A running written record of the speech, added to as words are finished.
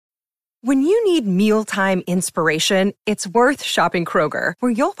When you need mealtime inspiration, it's worth shopping Kroger,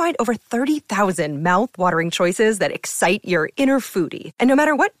 where you'll find over 30,000 mouth-watering choices that excite your inner foodie. And no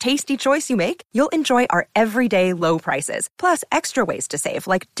matter what tasty choice you make, you'll enjoy our everyday low prices, plus extra ways to save,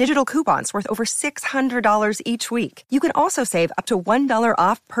 like digital coupons worth over $600 each week. You can also save up to $1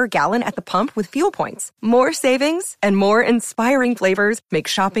 off per gallon at the pump with fuel points. More savings and more inspiring flavors make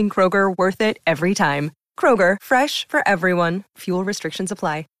shopping Kroger worth it every time. Kroger, fresh for everyone. Fuel restrictions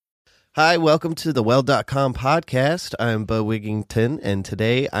apply. Hi, welcome to the Weld.com podcast. I'm Bo Wigington, and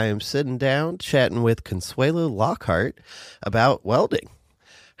today I am sitting down chatting with Consuelo Lockhart about welding.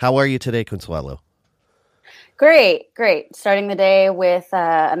 How are you today, Consuelo? Great. Starting the day with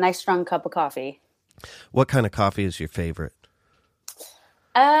a nice strong cup of coffee. What kind of coffee is your favorite?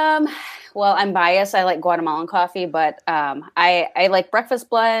 Well, I'm biased. I like Guatemalan coffee, but I like breakfast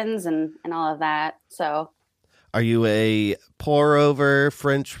blends and all of that. So, are you a pour over,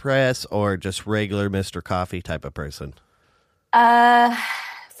 French press, or just regular Mr. Coffee type of person?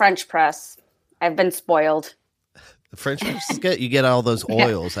 French press. I've been spoiled. The French press is good. You get all those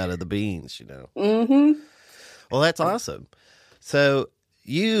oils out of the beans, you know. Mm-hmm. Well, that's awesome. So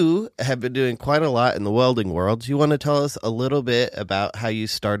you have been doing quite a lot in the welding world. Do you want to tell us a little bit about how you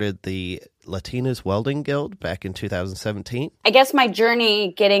started the Latinas Welding Guild back in 2017? I guess my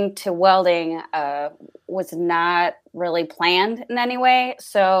journey getting to welding was not really planned in any way.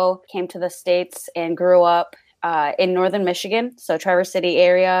 So came to the States and grew up in northern Michigan, so Traverse City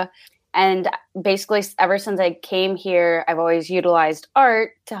area. And basically, ever since I came here, I've always utilized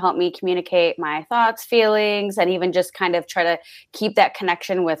art to help me communicate my thoughts, feelings, and even just kind of try to keep that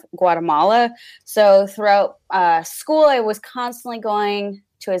connection with Guatemala. So throughout school, I was constantly going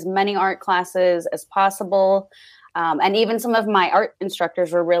to as many art classes as possible. And even some of my art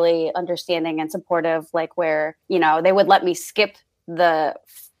instructors were really understanding and supportive, like where, you know, they would let me skip the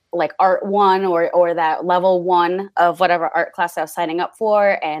like art one or that level one of whatever art class I was signing up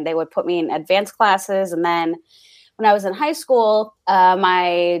for. And they would put me in advanced classes. And then when I was in high school,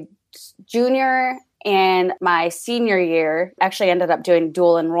 my junior and my senior year actually ended up doing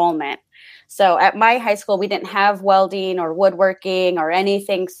dual enrollment. So at my high school, we didn't have welding or woodworking or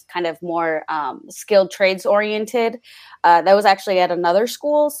anything kind of more skilled trades oriented. That was actually at another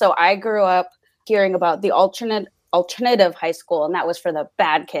school. So I grew up hearing about the alternative high school, and that was for the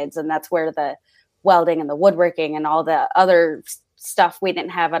bad kids. And that's where the welding and the woodworking and all the other stuff we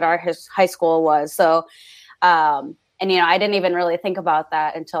didn't have at our high school was. So, and, you know, I didn't even really think about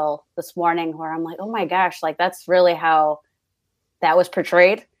that until this morning where I'm like, oh my gosh, like that's really how that was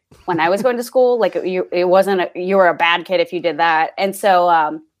portrayed when I was going to school. Like it wasn't, you were a bad kid if you did that. And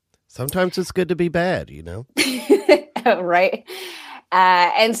so, sometimes it's good to be bad, you know? Right.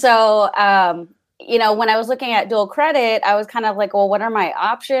 And so, you know, when I was looking at dual credit, I was kind of like, well, what are my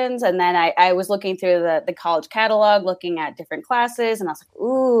options? And then I was looking through the college catalog, looking at different classes. And I was like,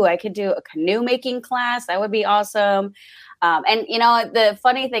 ooh, I could do a canoe making class. That would be awesome. And, you know, the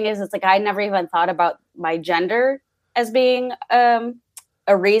funny thing is, it's like I never even thought about my gender as being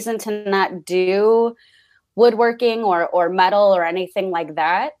a reason to not do woodworking or metal or anything like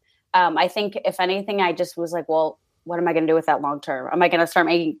that. I think, if anything, I just was like, well, what am I going to do with that long term? Am I going to start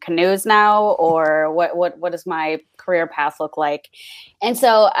making canoes now, or what does my career path look like? And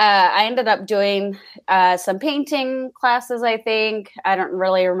so I ended up doing some painting classes. I think I don't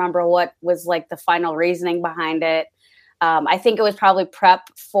really remember what was like the final reasoning behind it. I think it was probably prep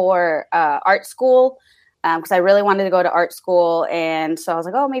for art school, because I really wanted to go to art school. And so I was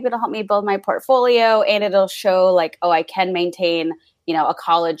like, oh, maybe it'll help me build my portfolio, and it'll show like, oh, I can maintain, you know, a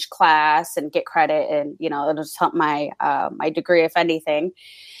college class and get credit, and, you know, it'll just help my my degree, if anything.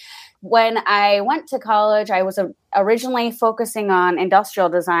 When I went to college, I was originally focusing on industrial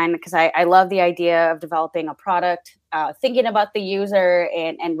design because I love the idea of developing a product, thinking about the user,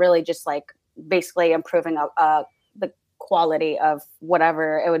 and really just like basically improving the quality of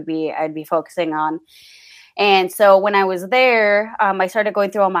whatever it would be I'd be focusing on. And so when I was there, I started going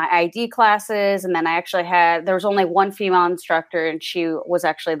through all my ID classes. And then there was only one female instructor, and she was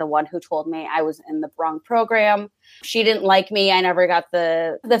actually the one who told me I was in the wrong program. She didn't like me. I never got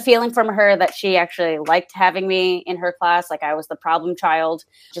the feeling from her that she actually liked having me in her class. Like I was the problem child,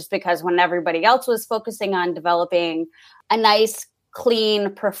 just because when everybody else was focusing on developing a nice,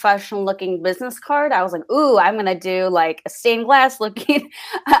 clean, professional looking business card, I was like, ooh, I'm going to do like a stained glass looking,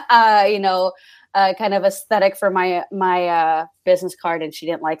 kind of aesthetic for my business card, and she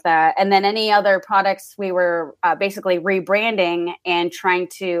didn't like that. And then any other products we were basically rebranding and trying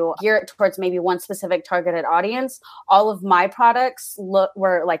to gear it towards maybe one specific targeted audience. All of my products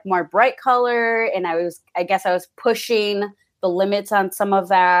were like more bright color, and I guess I was pushing the limits on some of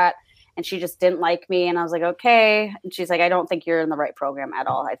that. and she just didn't like me. And I was like, okay. And she's like, I don't think you're in the right program at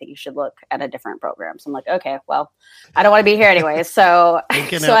all. I think you should look at a different program. So I'm like, okay, well, I don't want to be here anyway. So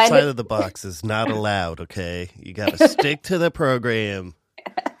thinking outside of the box is not allowed. Okay. You got to stick to the program.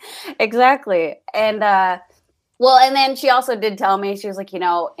 Exactly. And, and then she also did tell me, she was like, in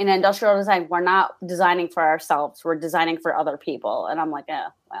industrial design, we're not designing for ourselves. We're designing for other people. And I'm like,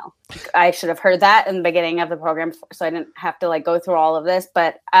 well, I should have heard that in the beginning of the program, so I didn't have to go through all of this.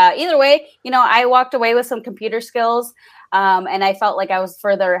 But either way, I walked away with some computer skills, and I felt like I was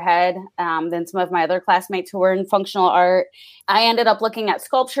further ahead than some of my other classmates who were in functional art. I ended up looking at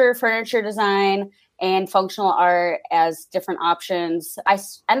sculpture, furniture design, and functional art as different options. I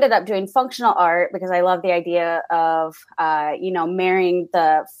ended up doing functional art because I love the idea of, marrying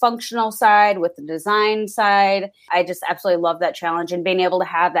the functional side with the design side. I just absolutely love that challenge, and being able to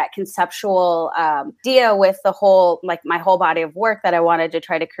have that conceptual idea with the whole, my whole body of work that I wanted to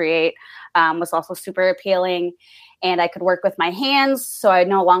try to create was also super appealing. And I could work with my hands, so I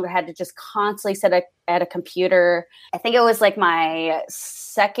no longer had to just constantly sit at a computer. I think it was my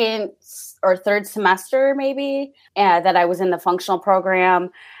second or third semester, maybe, that I was in the functional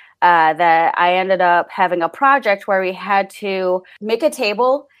program, that I ended up having a project where we had to make a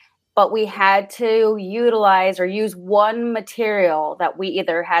table, but we had to utilize or use one material that we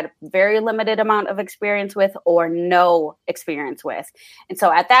either had very limited amount of experience with or no experience with. And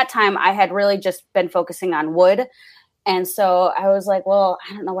so at that time, I had really just been focusing on wood. And so I was like, well,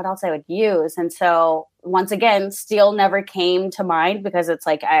 I don't know what else I would use. And so once again, steel never came to mind because it's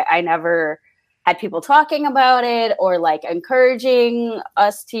I never had people talking about it or encouraging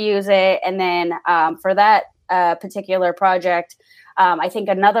us to use it. And then for that particular project, I think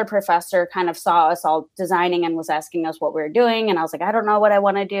another professor kind of saw us all designing and was asking us what we were doing. And I was like, I don't know what I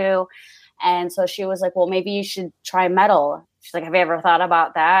want to do. And so she was like, well, maybe you should try metal. She's like, have you ever thought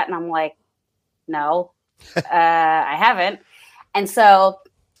about that? And I'm like, no, I haven't. And so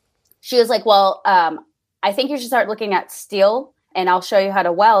she was like, well, I think you should start looking at steel and I'll show you how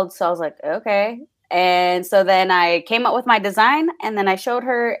to weld. So I was like, okay. And so then I came up with my design and then I showed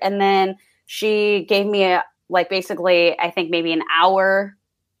her, and then she gave me basically, I think maybe an hour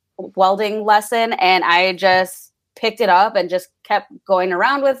welding lesson. And I just picked it up and just kept going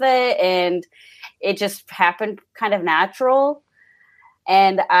around with it. And it just happened kind of natural.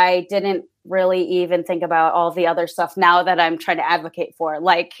 And I didn't really even think about all the other stuff now that I'm trying to advocate for,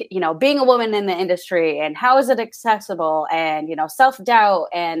 being a woman in the industry and how is it accessible, and, self-doubt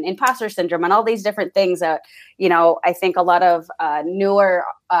and imposter syndrome and all these different things that, I think a lot of newer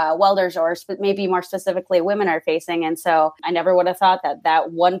welders, or maybe more specifically women, are facing. And so I never would have thought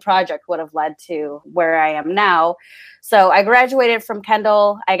that one project would have led to where I am now. So I graduated from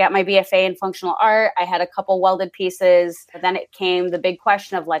Kendall. I got my BFA in functional art. I had a couple welded pieces. But then it came the big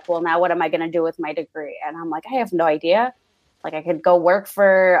question of well, now what am I going to do with my degree? And I'm like, I have no idea. I could go work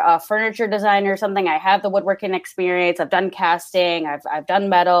for a furniture designer or something. I have the woodworking experience. I've done casting. I've done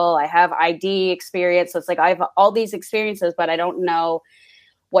metal. I have ID experience. So it's I have all these experiences, but I don't know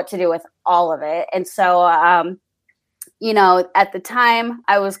what to do with all of it. And so, at the time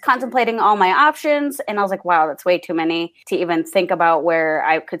I was contemplating all my options, and I was like, wow, that's way too many to even think about where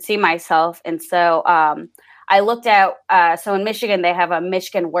I could see myself. And so I looked at, so in Michigan, they have a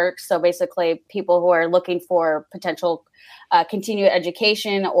Michigan Works. So basically people who are looking for potential continued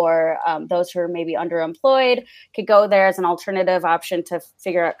education, or those who are maybe underemployed could go there as an alternative option to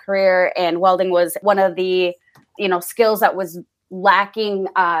figure out career. And welding was one of the, skills that was lacking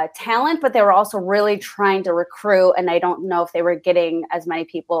talent, but they were also really trying to recruit. And I don't know if they were getting as many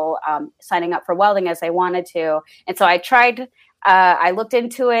people signing up for welding as they wanted to. And so I tried, I looked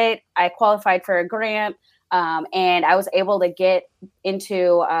into it, I qualified for a grant, and I was able to get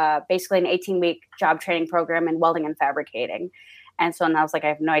into basically an 18-week job training program in welding and fabricating. And so now I was like, I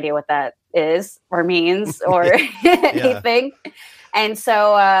have no idea what that is or means or anything. And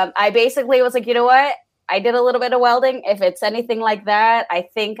so I basically was like, you know what? I did a little bit of welding. If it's anything like that, I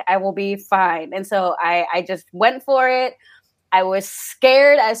think I will be fine. And so I just went for it. I was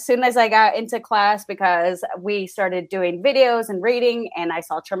scared as soon as I got into class because we started doing videos and reading, and I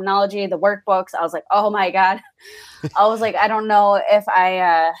saw terminology, the workbooks. I was like, oh my God. I was like, I don't know if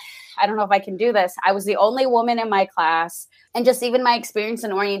I can do this. I was the only woman in my class. And just even my experience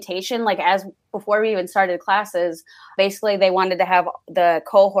in orientation, as before we even started classes, basically they wanted to have the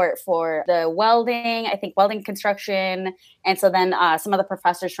cohort for the welding, I think welding construction. And so then some of the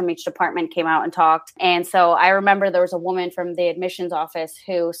professors from each department came out and talked. And so I remember there was a woman from the admissions office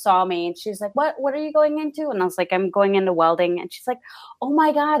who saw me, and she's like, what are you going into? And I was like, I'm going into welding. And she's like, oh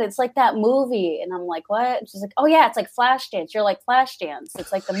my God, it's like that movie. And I'm like, what? And she's like, oh yeah, it's like Flashdance. You're like Flashdance.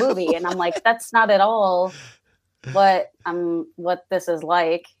 It's like the movie. be. And I'm like, that's not at all what this is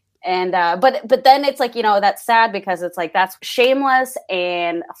like. And but then it's like, that's sad because it's like that's Shameless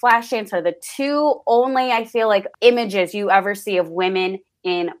and Flashdance are the two only, I feel like, images you ever see of women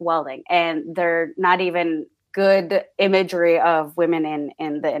in welding, and they're not even good imagery of women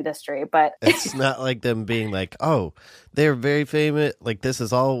in the industry. But it's not like them being like, oh, they're very famous, like this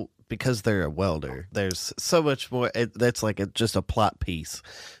is all because they're a welder. There's so much more. That's like just a plot piece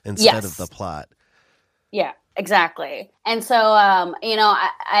instead of the plot. Yeah, exactly. And so,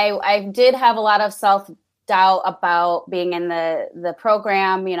 I did have a lot of self-doubt about being in the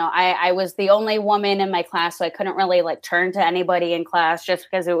program. I was the only woman in my class, so I couldn't really like turn to anybody in class just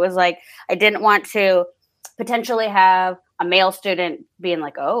because it was like, I didn't want to potentially have a male student being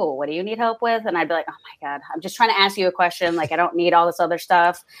like, oh, what do you need help with? And I'd be like, oh my God, I'm just trying to ask you a question. Like, I don't need all this other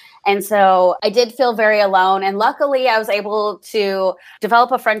stuff. And so I did feel very alone. And luckily I was able to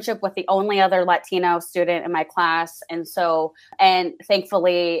develop a friendship with the only other Latino student in my class. And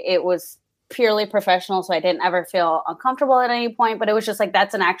thankfully it was purely professional. So I didn't ever feel uncomfortable at any point, but it was just like,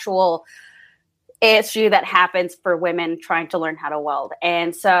 that's an actual issue that happens for women trying to learn how to weld.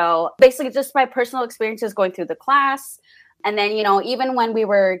 And so basically just my personal experiences going through the class. And then, even when we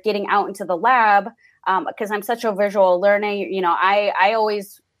were getting out into the lab, because I'm such a visual learner,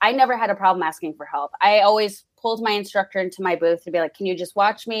 I never had a problem asking for help. I always pulled my instructor into my booth to be like, can you just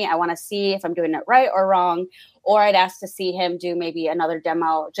watch me? I want to see if I'm doing it right or wrong. Or I'd ask to see him do maybe another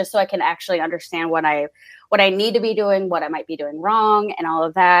demo just so I can actually understand what I need to be doing, what I might be doing wrong and all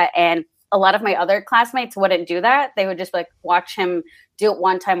of that. And a lot of my other classmates wouldn't do that. They would just like watch him do it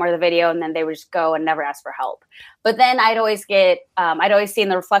one time or the video, and then they would just go and never ask for help. But then I'd always see in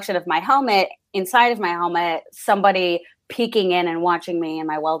the reflection of my helmet, inside of my helmet, somebody peeking in and watching me in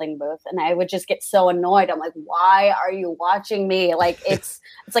my welding booth. And I would just get so annoyed. I'm like, why are you watching me? Like, it's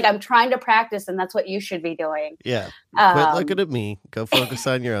like, I'm trying to practice and that's what you should be doing. Yeah. Quit looking at me. Go focus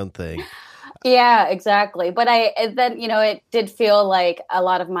on your own thing. Yeah, exactly. But it did feel like a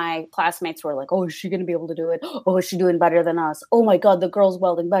lot of my classmates were like, oh, is she going to be able to do it? Oh, is she doing better than us? Oh my God, the girl's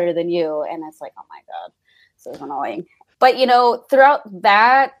welding better than you. And it's like, oh my God, so it's annoying. But, throughout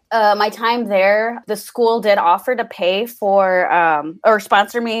that, my time there, the school did offer to pay for or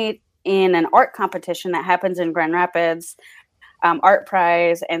sponsor me in an art competition that happens in Grand Rapids. Art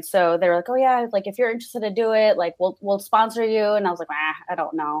prize. And so they were like, oh yeah, like if you're interested to do it, like we'll sponsor you. And I was like, I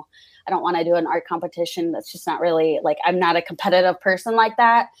don't know. I don't want to do an art competition. That's just not really like, I'm not a competitive person like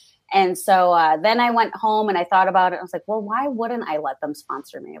that. And so then I went home and I thought about it. I was like, well, why wouldn't I let them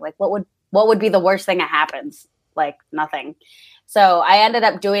sponsor me? Like what would be the worst thing that happens? Like nothing. So I ended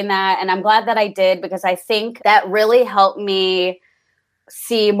up doing that. And I'm glad that I did, because I think that really helped me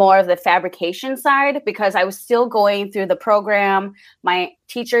see more of the fabrication side, because I was still going through the program. My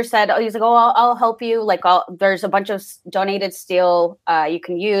teacher said, he's like, oh, I'll help you. Like there's a bunch of donated steel you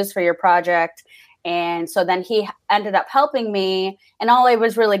can use for your project. And so then he ended up helping me. And all I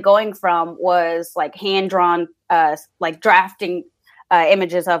was really going from was like hand-drawn, like drafting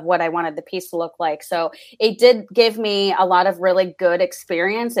images of what I wanted the piece to look like. So it did give me a lot of really good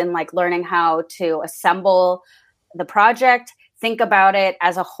experience in like learning how to assemble the project, think about it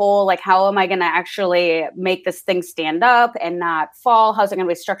as a whole, like how am I going to actually make this thing stand up and not fall? How's it going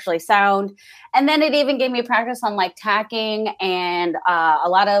to be structurally sound? And then it even gave me practice on like tacking and a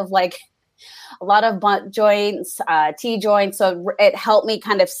lot of butt joints, T-joints. So it helped me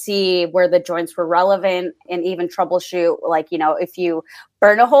kind of see where the joints were relevant and even troubleshoot, like, if you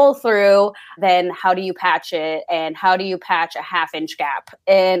burn a hole through, then how do you patch it? And how do you patch a 1/2-inch gap?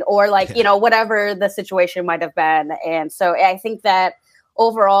 Or whatever the situation might have been. And so I think that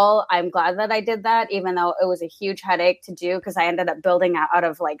overall, I'm glad that I did that, even though it was a huge headache to do, because I ended up building out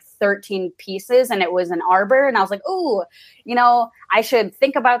of like 13 pieces and it was an arbor. And I was like, ooh, I should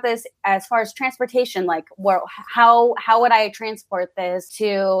think about this as far as transportation. Like, how would I transport this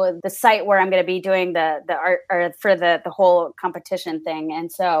to the site where I'm going to be doing the art or for the whole competition thing? And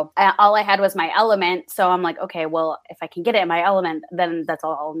so all I had was my element. So I'm like, okay, well, if I can get it in my element, then that's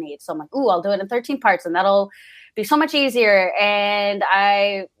all I'll need. So I'm like, ooh, I'll do it in 13 parts and that'll be so much easier, and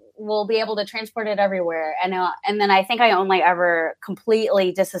I will be able to transport it everywhere. And then I think I only ever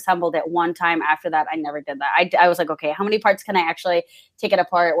completely disassembled it one time. After that, I never did that. I was like, okay, how many parts can I actually take it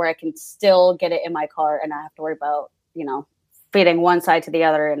apart where I can still get it in my car and not have to worry about, fitting one side to the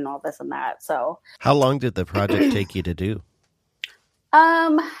other and all this and that. So how long did the project take you to do?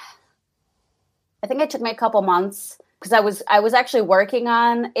 I think it took me a couple months, because I was actually working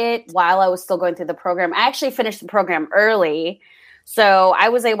on it while I was still going through the program. I actually finished the program early, So I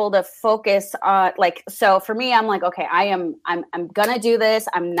was able to focus on so for me, I'm like, okay, I'm going to do this.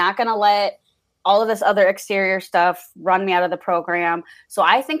 I'm not going to let all of this other exterior stuff run me out of the program. So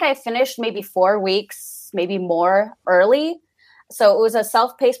I think I finished maybe 4 weeks, maybe more early. So it was a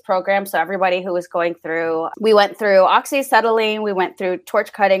self-paced program. So everybody who was going through, we went through oxyacetylene, we went through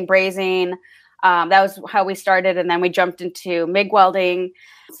torch cutting, brazing. That was how we started. And then we jumped into MIG welding,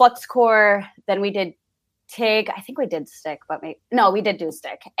 flux core. Then we did TIG. I think we did stick, but we did do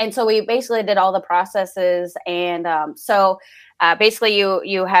stick. And so we basically did all the processes. And basically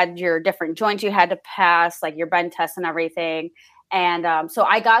you had your different joints you had to pass, like your bend tests and everything. And so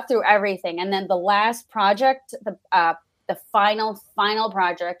I got through everything. And then the last project, the final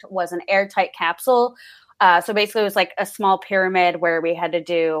project was an airtight capsule. So basically it was like a small pyramid where we had to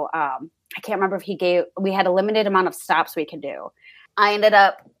do, I can't remember if we had a limited amount of stops we could do. I ended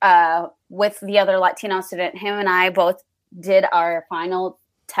up with the other Latino student, him and I both did our final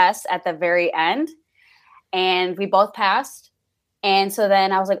test at the very end, and we both passed. And so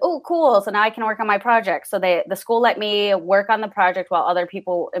then I was like, oh, cool. So now I can work on my project. So the school let me work on the project while other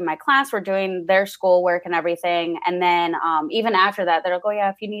people in my class were doing their schoolwork and everything. And then even after that, they're like, oh,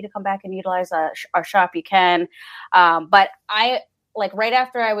 yeah, if you need to come back and utilize our shop, you can. But I, like, right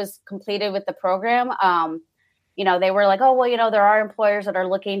after I was completed with the program, they were like, oh, well, there are employers that are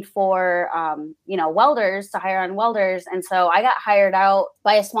looking for, welders to hire on welders. And so I got hired out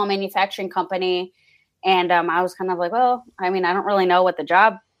by a small manufacturing company. And I was kind of like, well, I mean, I don't really know what the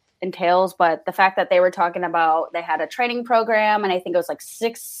job entails, but the fact that they were talking about, they had a training program, and I think it was like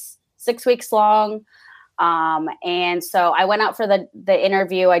six weeks long. And so I went out for the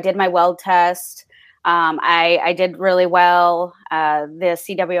interview. I did my weld test. I did really well. The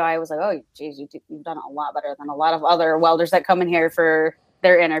CWI was like, oh, geez, you've done a lot better than a lot of other welders that come in here for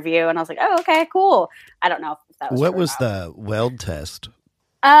their interview. And I was like, oh, okay, cool. I don't know if that was what was the weld test?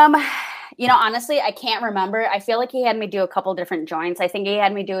 Honestly, I can't remember. I feel like he had me do a couple different joints. I think he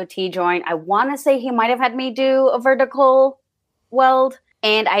had me do a T joint. I want to say he might have had me do a vertical weld.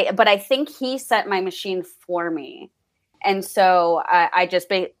 But I think he set my machine for me. And so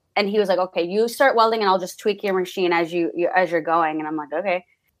and he was like, okay, you start welding and I'll just tweak your machine as you're going. And I'm like, okay.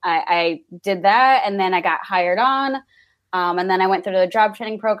 I did that. And then I got hired on. And then I went through the job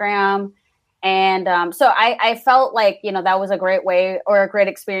training program. And so I felt like, that was a great way or a great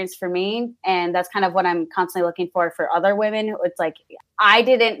experience for me. And that's kind of what I'm constantly looking for other women. It's like, I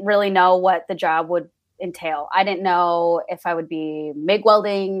didn't really know what the job would entail. I didn't know if I would be MIG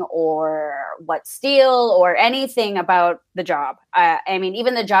welding or what steel or anything about the job. I mean,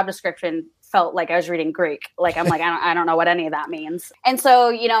 even the job description felt like I was reading Greek. Like, I'm like, I don't know what any of that means. And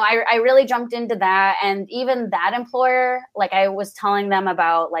so, I really jumped into that. And even that employer, like, I was telling them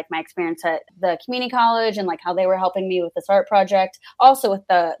about like my experience at the community college and like how they were helping me with this art project, also with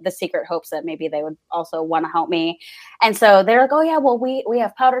the secret hopes that maybe they would also want to help me. And so they're like, oh yeah, well, we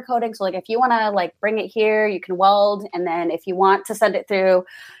have powder coating. So like, if you want to like bring it here, you can weld. And then if you want to send it through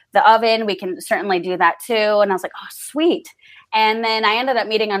the oven, we can certainly do that too. And I was like, oh, sweet. And then I ended up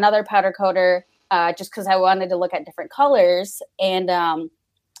meeting another powder coater just because I wanted to look at different colors and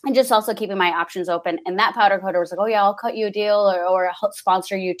just also keeping my options open. And that powder coater was like, oh, yeah, I'll cut you a deal or I'll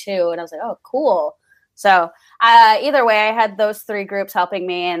sponsor you too. And I was like, oh, cool. So either way, I had those 3 groups helping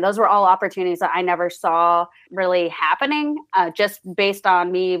me. And those were all opportunities that I never saw really happening just based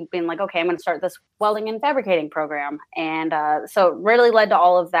on me being like, okay, I'm going to start this welding and fabricating program. And so it really led to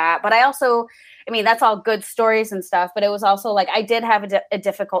all of that. But I also, I mean, that's all good stories and stuff. But it was also like I did have a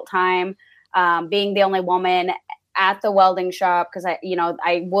difficult time being the only woman at the welding shop because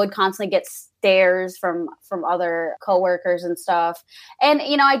I would constantly get stares from other coworkers and stuff. And,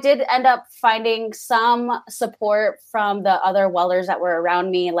 I did end up finding some support from the other welders that were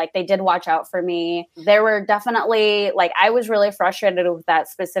around me. Like they did watch out for me. There were definitely like, I was really frustrated with that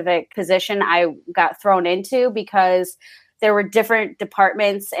specific position I got thrown into because there were different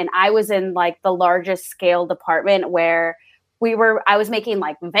departments and I was in like the largest scale department where I was making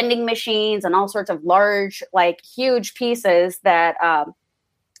like vending machines and all sorts of large, like huge pieces that,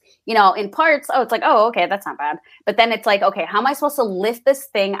 in parts, it's like, oh, okay, that's not bad. But then it's like, okay, how am I supposed to lift this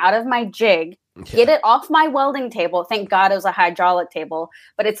thing out of my jig, get it off my welding table? Thank God it was a hydraulic table.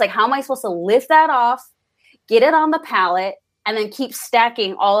 But it's like, how am I supposed to lift that off, get it on the pallet, and then keep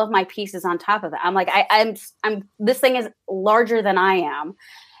stacking all of my pieces on top of it? I'm like, I'm this thing is larger than I am.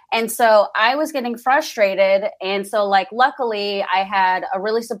 And so I was getting frustrated. And so like, luckily I had a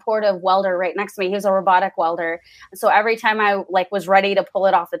really supportive welder right next to me. He was a robotic welder. So every time I like was ready to pull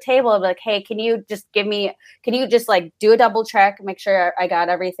it off the table, I'd be like, hey, can you just like do a double check, make sure I got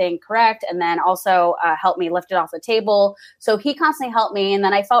everything correct. And then also help me lift it off the table. So he constantly helped me. And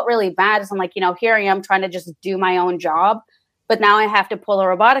then I felt really bad. So I'm like, here I am trying to just do my own job. But now I have to pull a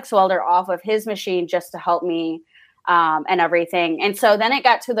robotics welder off of his machine just to help me and everything. And so then it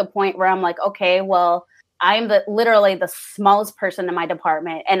got to the point where I'm like, okay, well, I'm literally the smallest person in my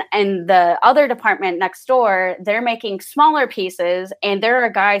department. And the other department next door, they're making smaller pieces and there are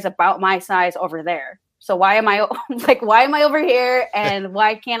guys about my size over there. So why am I over here and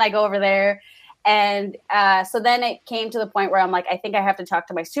why can't I go over there? And so then it came to the point where I'm like, I think I have to talk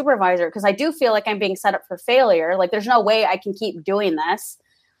to my supervisor because I do feel like I'm being set up for failure. Like there's no way I can keep doing this.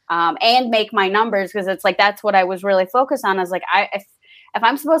 And make my numbers because it's like that's what I was really focused on. I was like, if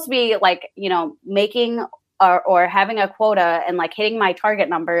I'm supposed to be like, making or having a quota and like hitting my target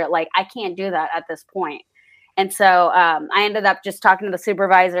number, like I can't do that at this point. And so I ended up just talking to the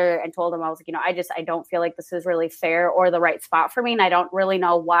supervisor and told him I was like, I don't feel like this is really fair or the right spot for me, and I don't really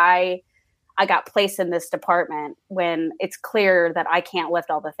know why I got placed in this department when it's clear that I can't lift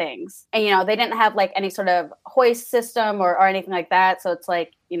all the things. And, they didn't have like any sort of hoist system or anything like that. So it's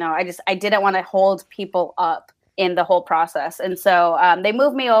like, I didn't want to hold people up in the whole process. And so they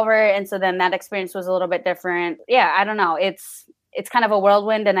moved me over. And so then that experience was a little bit different. Yeah, I don't know. It's kind of a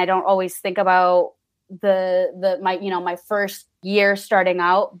whirlwind. And I don't always think about my first year starting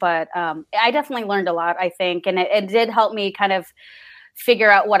out, but I definitely learned a lot, I think. And it did help me kind of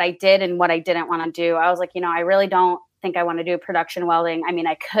figure out what I did and what I didn't want to do. I was like, I really don't think I want to do production welding. I mean,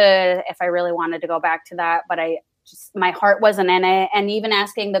 I could if I really wanted to go back to that, but my heart wasn't in it. And even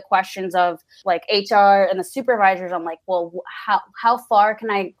asking the questions of like HR and the supervisors, I'm like, well, how far can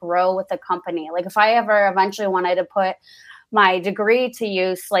I grow with the company? Like if I ever eventually wanted to put my degree to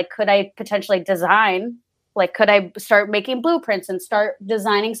use, like, could I potentially design? Like, could I start making blueprints and start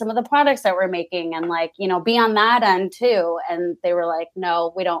designing some of the products that we're making and like, be on that end too? And they were like,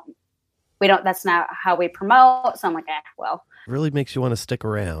 no, we don't, that's not how we promote. So I'm like, well. It really makes you want to stick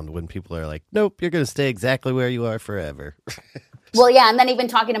around when people are like, nope, you're going to stay exactly where you are forever. Well, yeah. And then even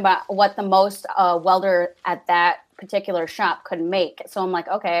talking about what the most welder at that particular shop could make. So I'm like,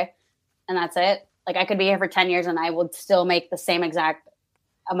 okay. And that's it. Like I could be here for 10 years and I would still make the same exact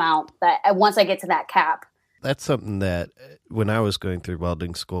amount that once I get to that cap. That's something that when I was going through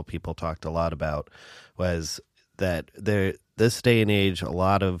welding school, people talked a lot about was that this day and age, a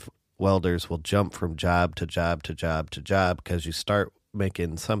lot of welders will jump from job to job to job to job because you start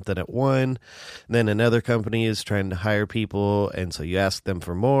making something at one, and then another company is trying to hire people, and so you ask them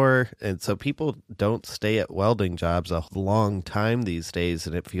for more, and so people don't stay at welding jobs a long time these days,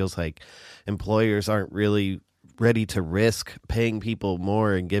 and it feels like employers aren't really ready to risk paying people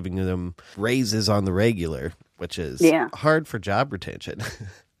more and giving them raises on the regular, which is hard for job retention.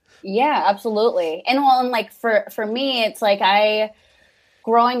 Yeah, absolutely. And like for me, it's like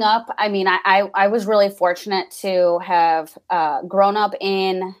growing up, I mean, I was really fortunate to have grown up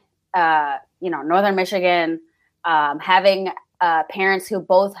in, Northern Michigan, having parents who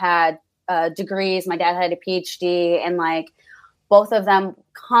both had degrees. My dad had a PhD, and like both of them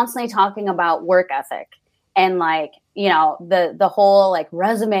constantly talking about work ethic. And like, the whole like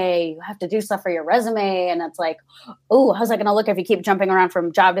resume, you have to do stuff for your resume. And it's like, oh, how's that going to look if you keep jumping around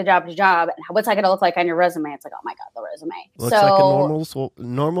from job to job to job? And what's that going to look like on your resume? It's like, oh my God, the resume. Looks like a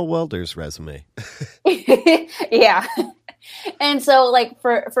normal welder's resume. Yeah. And so like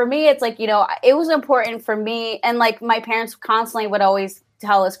for me, it's like, it was important for me. And like my parents constantly would always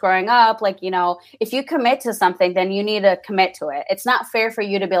tell us growing up, like, if you commit to something, then you need to commit to it. It's not fair for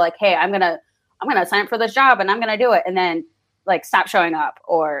you to be like, hey, I'm going to sign up for this job and I'm going to do it. And then like stop showing up,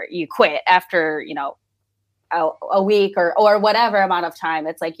 or you quit after, a week or whatever amount of time.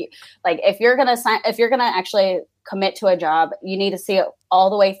 It's like, if you're going to actually commit to a job, you need to see it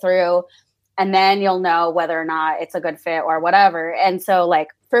all the way through, and then you'll know whether or not it's a good fit or whatever. And so like,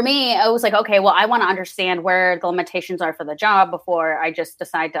 for me, I was like, okay, well, I want to understand where the limitations are for the job before I just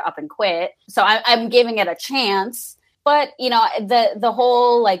decide to up and quit. So I'm giving it a chance. But, the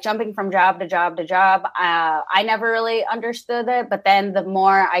whole like jumping from job to job to job, I never really understood it. But then the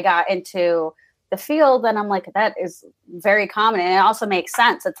more I got into the field, then I'm like, that is very common. And it also makes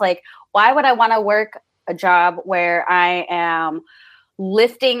sense. It's like, why would I want to work a job where I am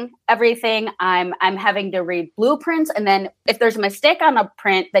lifting everything? I'm having to read blueprints. And then if there's a mistake on a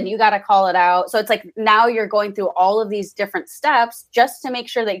print, then you got to call it out. So it's like now you're going through all of these different steps just to make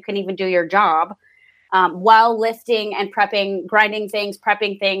sure that you can even do your job. while lifting and prepping, grinding things,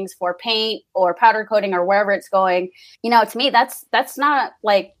 prepping things for paint or powder coating or wherever it's going. To me, that's not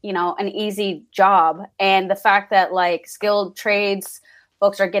like, an easy job. And the fact that like skilled trades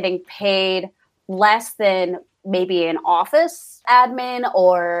folks are getting paid less than maybe an office admin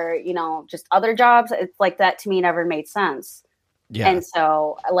or, just other jobs, it's like that to me never made sense. Yeah. And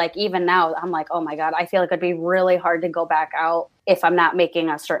so like, even now I'm like, oh my God, I feel like it'd be really hard to go back out if I'm not making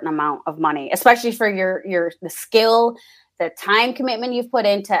a certain amount of money, especially for the skill, the time commitment you've put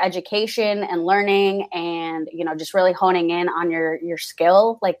into education and learning and, just really honing in on your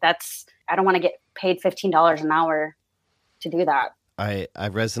skill. Like I don't want to get paid $15 an hour to do that. I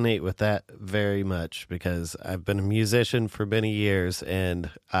resonate with that very much because I've been a musician for many years,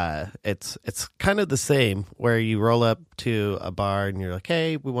 and it's kind of the same where you roll up to a bar and you're like,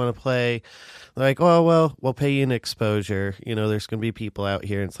 hey, we want to play. They're like, oh, well, we'll pay you an exposure. There's going to be people out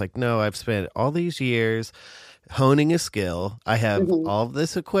here. And it's like, no, I've spent all these years honing a skill. I have all of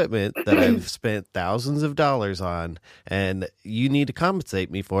this equipment that I've spent thousands of dollars on, and you need to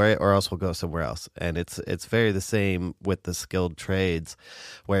compensate me for it or else we'll go somewhere else. And it's very the same with the skilled trades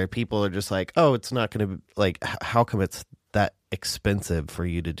where people are just like, oh, it's not going to like, how come it's that expensive for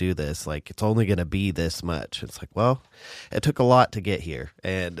you to do this? Like, it's only going to be this much. It's like, well, it took a lot to get here.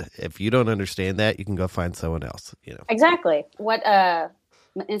 And if you don't understand that, you can go find someone else, Exactly. What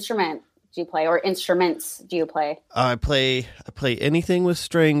instrument do you play, or instruments do you play? I play anything with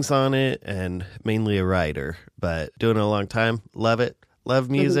strings on it, and mainly a writer, but doing it a long time. Love it. Love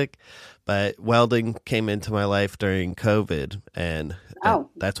music. But welding came into my life during COVID, and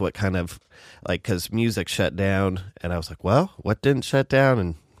that's what kind of like, because music shut down, and I was like, well, what didn't shut down?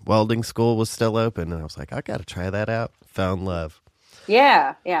 And welding school was still open, and I was like, I got to try that out. Found love.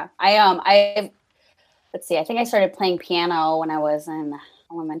 Yeah. Let's see, I think I started playing piano when I was in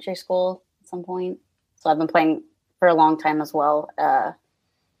elementary school at some point. So I've been playing for a long time as well. I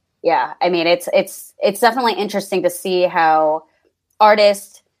mean, it's definitely interesting to see how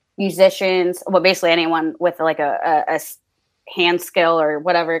artists, musicians, well, basically anyone with like a hand skill or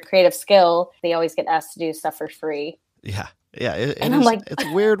whatever, creative skill, they always get asked to do stuff for free. Yeah. Yeah. It's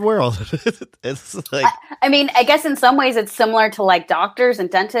a weird world. It's like, I mean, I guess in some ways it's similar to like doctors and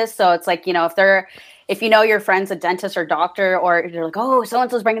dentists. So it's like, if your friend's a dentist or doctor, or you're like, oh,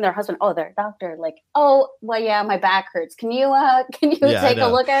 so-and-so's bringing their husband. Oh, they're a doctor. Like, oh, well, yeah, my back hurts. Can you take a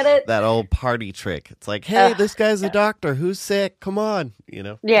look at it? That old party trick. It's like, hey, this guy's a doctor. Who's sick? Come on.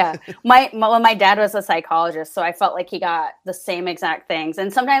 Yeah. My dad was a psychologist, so I felt like he got the same exact things.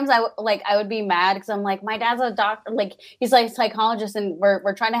 And sometimes I would be mad because I'm like, my dad's a doctor. Like, he's like a psychologist, and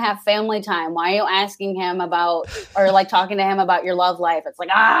we're trying to have family time. Why are you asking him about, or like talking to him about your love life? It's like,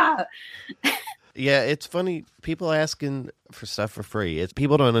 Yeah, it's funny. People asking for stuff for free.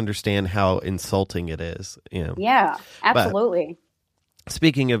 People don't understand how insulting it is. Yeah, absolutely. But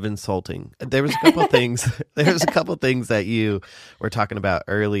speaking of insulting, there was a couple things. There was a couple things that you were talking about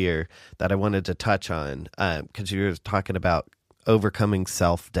earlier that I wanted to touch on because you were talking about overcoming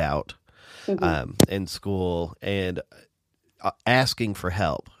self-doubt in school and asking for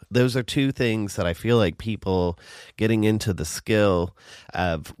help. Those are two things that I feel like people getting into the skill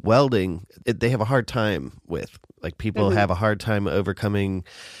of welding, they have a hard time with. Like people have a hard time overcoming,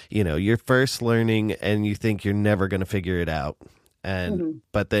 you're first learning and you think you're never going to figure it out. And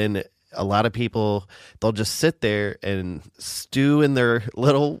but then a lot of people, they'll just sit there and stew in their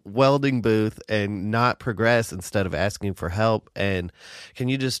little welding booth and not progress instead of asking for help. And can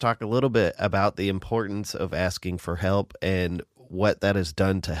you just talk a little bit about the importance of asking for help and what that has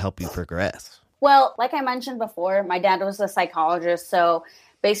done to help you progress? Well, like I mentioned before, my dad was a psychologist. So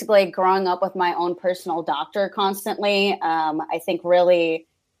basically growing up with my own personal doctor constantly, I think really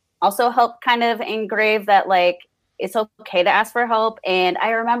also helped kind of engrave that, like, it's okay to ask for help. And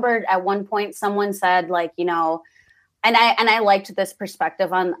I remembered at one point someone said, like, and I liked this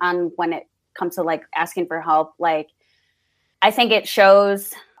perspective on when it comes to like asking for help. Like, I think it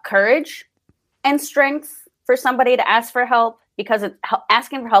shows courage and strength for somebody to ask for help, because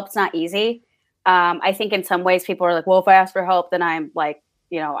asking for help is not easy. I think in some ways people are like, well, if I ask for help, then I'm like,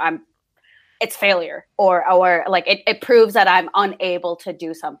 it's failure or like it proves that I'm unable to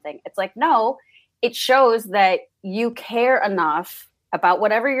do something. It's like, no, it shows that you care enough about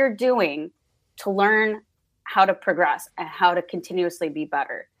whatever you're doing to learn how to progress and how to continuously be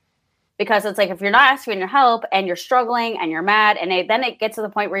better. Because it's like, if you're not asking for help and you're struggling and you're mad, and then it gets to the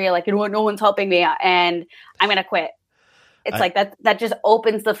point where you're like, you know what, no one's helping me and I'm going to quit. It's like that just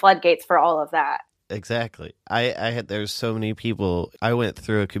opens the floodgates for all of that. Exactly. There's so many people. I went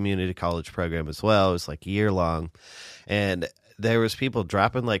through a community college program as well. It was like year long, and there was people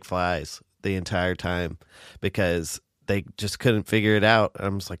dropping like flies. the entire time because they just couldn't figure it out.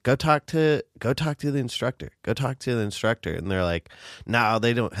 I'm just like, go talk to the instructor. Go talk to the instructor. And they're like, no,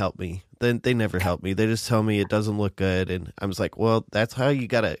 they don't help me. They never help me. They just tell me it doesn't look good. And I was like, well, that's how you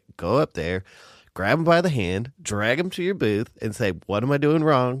got to go up there, grab them by the hand, drag them to your booth and say, what am I doing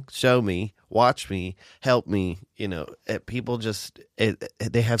wrong? Show me, watch me, help me. People just,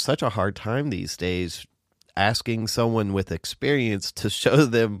 they have such a hard time these days asking someone with experience to show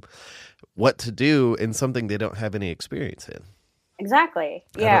them what to do in something they don't have any experience in. Exactly.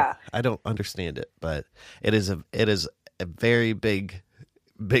 Yeah. I don't understand it, but it is a very big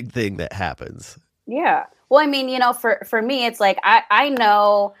thing that happens. Yeah. Well, I mean, for me, it's like, I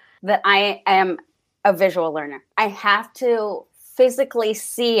know that I am a visual learner. I have to physically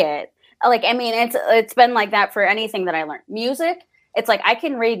see it. Like, I mean, it's been like that for anything that I learn. Music, it's like, I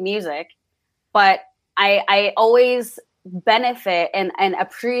can read music, but I always benefit and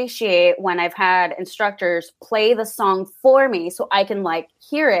appreciate when I've had instructors play the song for me so I can like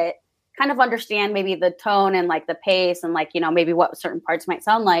hear it, kind of understand maybe the tone and like the pace and like, maybe what certain parts might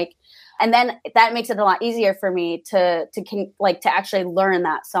sound like. And then that makes it a lot easier for me to actually learn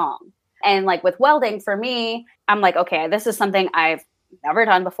that song. And like with welding for me, I'm like, okay, this is something I've never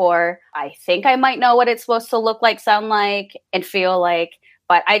done before. I think I might know what it's supposed to look like, sound like, and feel like,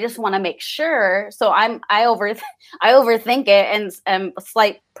 but I just want to make sure. So I overthink it and am a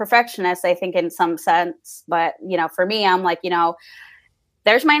slight perfectionist, I think, in some sense. But, for me, I'm like,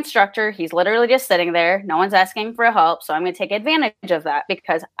 there's my instructor. He's literally just sitting there. No one's asking for help. So I'm going to take advantage of that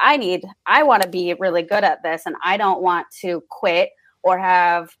because I want to be really good at this. And I don't want to quit or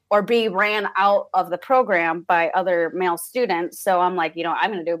be ran out of the program by other male students. So I'm like,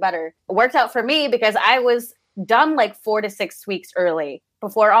 I'm going to do better. It worked out for me because I was done like 4 to 6 weeks early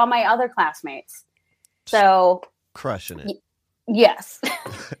before all my other classmates. So crushing it. Yes.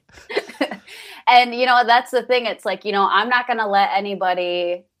 And, that's the thing. It's like, I'm not going to let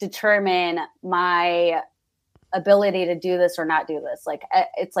anybody determine my ability to do this or not do this. Like,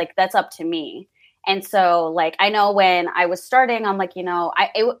 it's like, that's up to me. And so, like, I know when I was starting, I'm like, I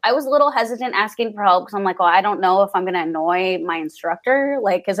was a little hesitant asking for help because I'm like, well, I don't know if I'm going to annoy my instructor,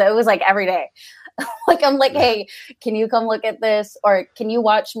 like, because it was like every day. Like, I'm like, hey, can you come look at this? Or can you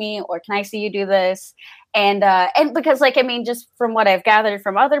watch me? Or can I see you do this? And because, like, I mean, just from what I've gathered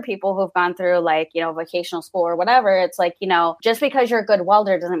from other people who've gone through, like, vocational school or whatever, it's like, just because you're a good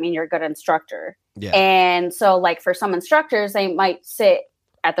welder doesn't mean you're a good instructor. Yeah. And so, like, for some instructors, they might sit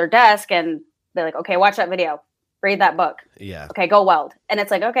at their desk and they're like, okay, watch that video, read that book. Yeah. Okay, go weld. And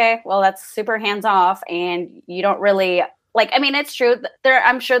it's like, okay, well, that's super hands off. And you don't really, like, I mean, it's true.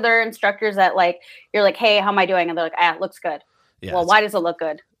 I'm sure there are instructors that, like, you're like, hey, how am I doing? And they're like, it looks good. Yeah, well, why does it look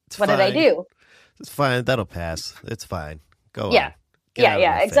good? What did I do? It's fine. That'll pass. It's fine. Go on. Yeah,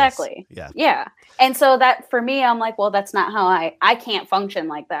 exactly. Yeah. And so that for me, I'm like, well, that's not how I can't function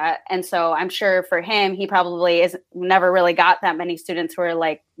like that. And so I'm sure for him, he probably never really got that many students who are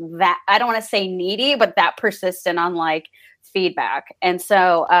like that. I don't want to say needy, but that persistent on like feedback. And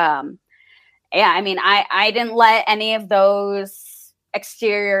so, I mean, I didn't let any of those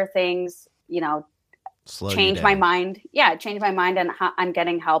exterior things, change my mind. Yeah. Change my mind on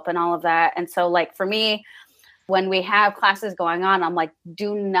getting help and all of that. And so like for me, when we have classes going on, I'm like,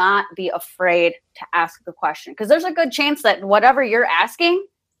 do not be afraid to ask the question. Because there's a good chance that whatever you're asking,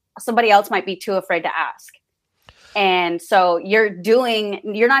 somebody else might be too afraid to ask. And so you're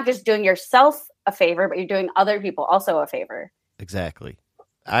not just doing yourself a favor, but you're doing other people also a favor. Exactly.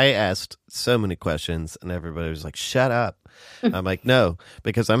 I asked so many questions and everybody was like, shut up. I'm like, no,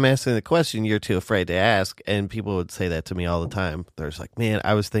 because I'm asking the question you're too afraid to ask. And people would say that to me all the time. They're just like, man,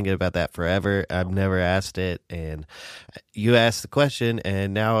 I was thinking about that forever. I've never asked it. And you asked the question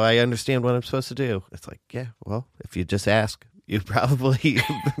and now I understand what I'm supposed to do. It's like, yeah, well, if you just ask, you probably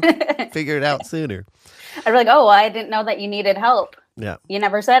figure it out sooner. I'd be like, oh, well, I didn't know that you needed help. Yeah. You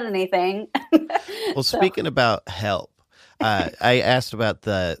never said anything. Well, speaking about help, I asked about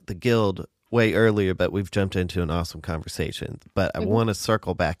the guild way earlier, but we've jumped into an awesome conversation. But I want to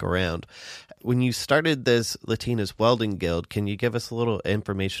circle back around. When you started this Latinas Welding Guild, can you give us a little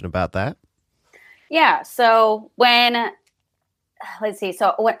information about that? Yeah. So when I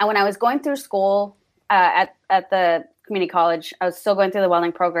was going through school at the community college, I was still going through the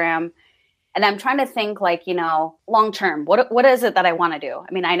welding program. And I'm trying to think like, long term, what is it that I want to do?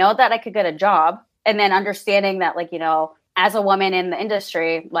 I mean, I know that I could get a job, and then understanding that, like, as a woman in the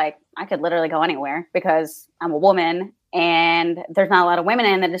industry, like I could literally go anywhere because I'm a woman and there's not a lot of women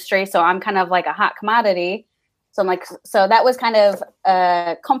in the industry. So I'm kind of like a hot commodity. So I'm like, so that was kind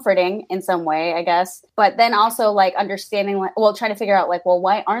of comforting in some way, I guess. But then also like understanding, like, well, trying to figure out like, well,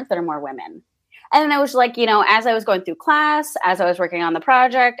 why aren't there more women? And then I was like, as I was going through class, as I was working on the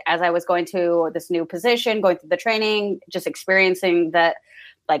project, as I was going to this new position, going through the training, just experiencing that,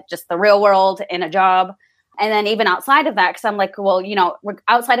 like just the real world in a job. And then even outside of that, because I'm like, well,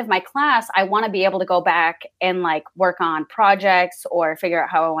 outside of my class, I want to be able to go back and like work on projects or figure out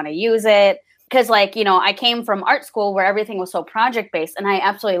how I want to use it. Because like, I came from art school where everything was so project based, and I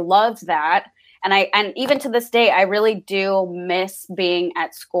absolutely loved that. And even to this day, I really do miss being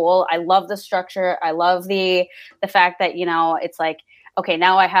at school. I love the structure. I love the fact that, it's like, okay,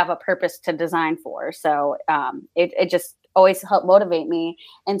 now I have a purpose to design for. So it just always helped motivate me.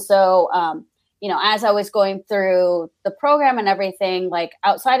 And so, as I was going through the program and everything, like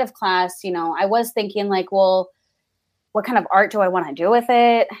outside of class, I was thinking like, well, what kind of art do I want to do with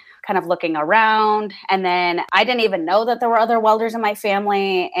it? Kind of looking around. And then I didn't even know that there were other welders in my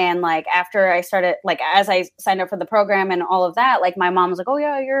family. And like, after I started, like, as I signed up for the program and all of that, like my mom was like, oh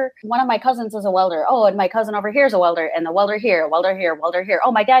yeah, one of my cousins is a welder. Oh, and my cousin over here is a welder, and the welder here, welder here, welder here.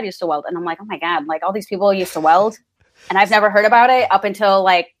 Oh, my dad used to weld. And I'm like, oh my God, like all these people used to weld. And I've never heard about it up until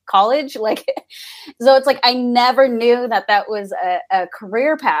like college. Like, so it's like, I never knew that was a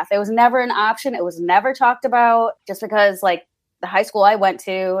career path. It was never an option. It was never talked about, just because like the high school I went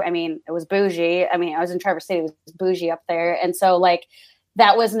to, I mean, it was bougie. I mean, I was in Traverse City, it was bougie up there. And so like,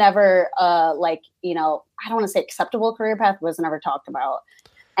 that was never I don't want to say acceptable career path, was never talked about.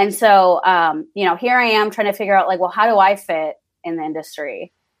 And so, here I am trying to figure out like, well, how do I fit in the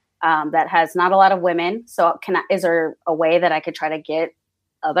industry? That has not a lot of women. So is there a way that I could try to get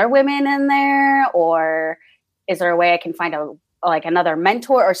other women in there? Or is there a way I can find another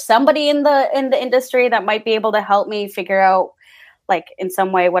mentor or somebody in the industry that might be able to help me figure out like in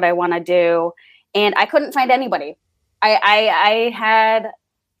some way what I want to do? And I couldn't find anybody. I had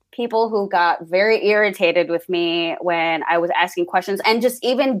people who got very irritated with me when I was asking questions, and just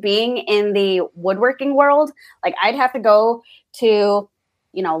even being in the woodworking world, like I'd have to go to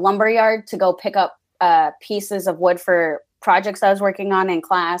lumberyard to go pick up pieces of wood for projects I was working on in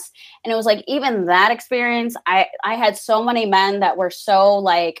class. And it was like, even that experience, I had so many men that were so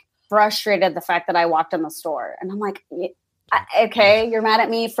like frustrated the fact that I walked in the store. And I'm like, okay, you're mad at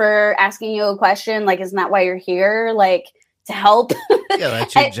me for asking you a question. Like, isn't that why you're here? Like, to help? Yeah,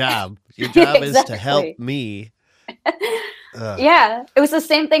 that's your job. Your job Exactly. is to help me. Yeah, it was the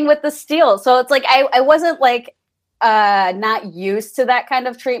same thing with the steel. So it's like, I wasn't like, not used to that kind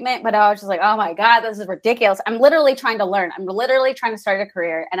of treatment, but I was just like, oh my God, this is ridiculous. I'm literally trying to learn. I'm literally trying to start a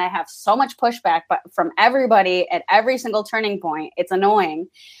career, and I have so much pushback from everybody at every single turning point. It's annoying.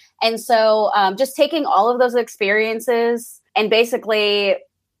 And so just taking all of those experiences and basically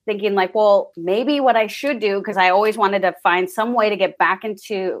thinking like, well, maybe what I should do, because I always wanted to find some way to get back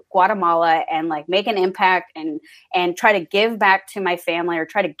into Guatemala and like make an impact and try to give back to my family, or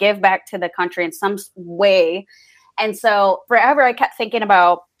try to give back to the country in some way. And so forever I kept thinking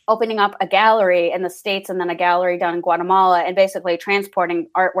about opening up a gallery in the States and then a gallery down in Guatemala, and basically transporting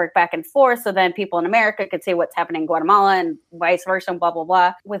artwork back and forth so then people in America could see what's happening in Guatemala and vice versa and blah, blah,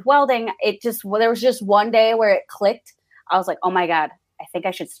 blah. With welding, there was just one day where it clicked. I was like, oh my God, I think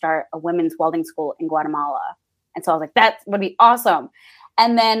I should start a women's welding school in Guatemala. And so I was like, that would be awesome.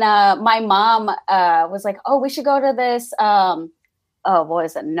 And then my mom was like, oh, we should go to this what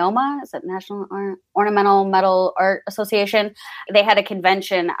is it? NOMA? Is it National Ornamental Metal Art Association? They had a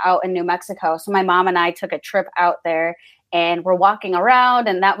convention out in New Mexico. So my mom and I took a trip out there, and we're walking around.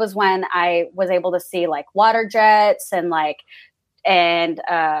 And that was when I was able to see like water jets and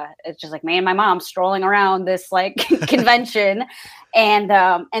it's just like me and my mom strolling around this like convention.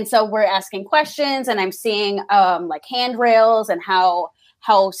 And so we're asking questions, and I'm seeing like handrails and how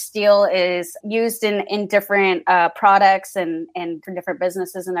steel is used in different products and for different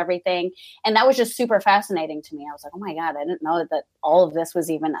businesses and everything. And that was just super fascinating to me. I was like, oh my God, I didn't know that all of this was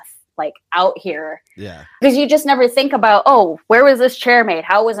even like out here. Yeah. Because you just never think about, oh, where was this chair made?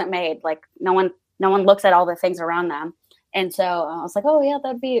 How was it made? Like no one looks at all the things around them. And so I was like, oh yeah,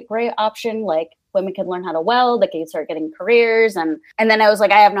 that'd be a great option. Like women could learn how to weld, they could start getting careers. And then I was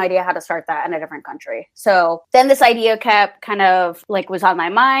like, I have no idea how to start that in a different country. So then this idea kept kind of like was on my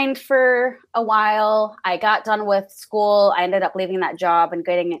mind for a while. I got done with school. I ended up leaving that job and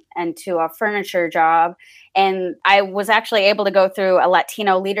getting into a furniture job. And I was actually able to go through a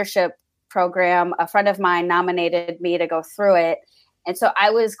Latino leadership program. A friend of mine nominated me to go through it. And so I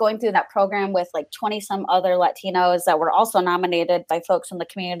was going through that program with like 20 some other Latinos that were also nominated by folks in the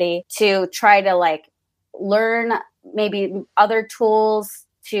community to try to like learn maybe other tools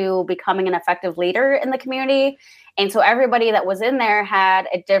to becoming an effective leader in the community. And so everybody that was in there had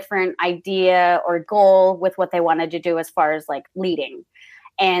a different idea or goal with what they wanted to do as far as like leading.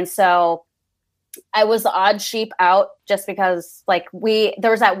 And so I was the odd sheep out just because like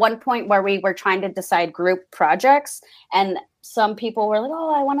there was at one point where we were trying to decide group projects, and some people were like,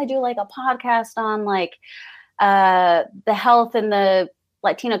 oh, I want to do like a podcast on like the health in the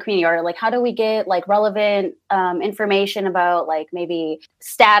Latino community, or like how do we get like relevant information about like maybe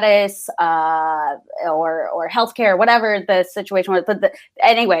status or healthcare, whatever the situation was. But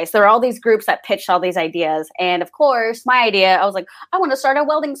anyways, there were all these groups that pitched all these ideas. And of course, my idea, I was like, I want to start a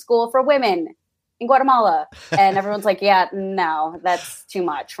welding school for women in Guatemala. And everyone's like, yeah, no, that's too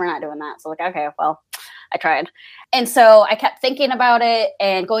much. We're not doing that. So like, okay, well, I tried. And so I kept thinking about it,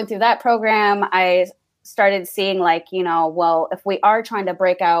 and going through that program, I started seeing like, well, if we are trying to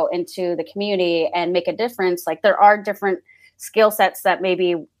break out into the community and make a difference, like there are different skill sets that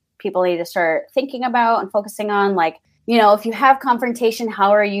maybe people need to start thinking about and focusing on. Like, if you have confrontation, how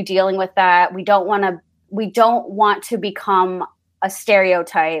are you dealing with that? We don't want to become a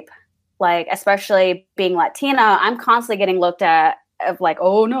stereotype, like, especially being Latina. I'm constantly getting looked at of like,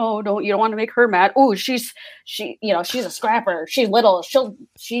 oh no, you don't want to make her mad. Oh, she's a scrapper. She's little.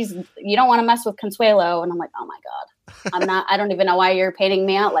 You don't want to mess with Consuelo. And I'm like, oh my God, I don't even know why you're painting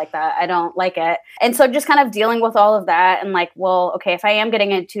me out like that. I don't like it. And so just kind of dealing with all of that and like, well, okay, if I am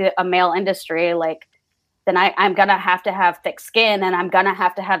getting into a male industry, like, then I'm going to have thick skin, and I'm going to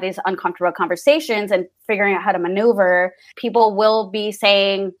have these uncomfortable conversations and figuring out how to maneuver. People will be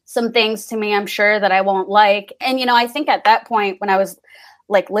saying some things to me, I'm sure, that I won't like. And, I think at that point when I was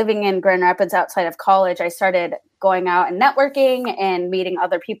like living in Grand Rapids outside of college, I started going out and networking and meeting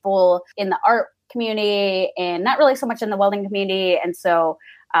other people in the art community and not really so much in the welding community. And so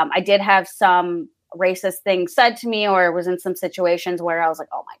I did have some racist things said to me, or was in some situations where I was like,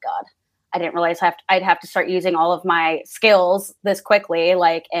 oh my God, I didn't realize I'd have to start using all of my skills this quickly,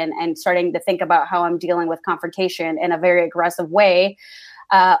 like, and starting to think about how I'm dealing with confrontation in a very aggressive way,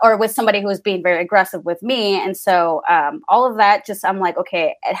 or with somebody who was being very aggressive with me. And so all of that, I'm like,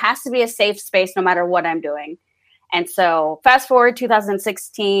 okay, it has to be a safe space no matter what I'm doing. And so fast forward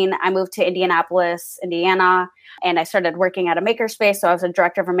 2016, I moved to Indianapolis, Indiana, and I started working at a makerspace. So I was a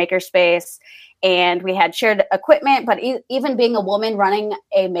director of a makerspace, and we had shared equipment. But even being a woman running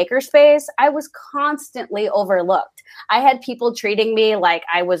a makerspace, I was constantly overlooked. I had people treating me like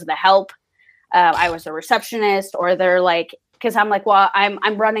I was the help. I was a receptionist, or they're like, because I'm like, well,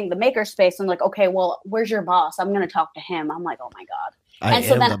 I'm running the makerspace. I'm like, okay, well, where's your boss? I'm going to talk to him. I'm like, oh my God. I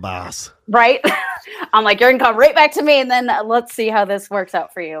am the boss. Right? I'm like, you're going to come right back to me, and then let's see how this works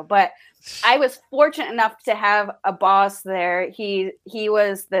out for you. But I was fortunate enough to have a boss there. He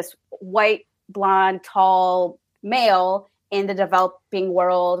was this white, blonde, tall male in the developing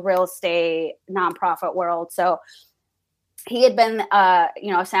world, real estate, nonprofit world. So he had been,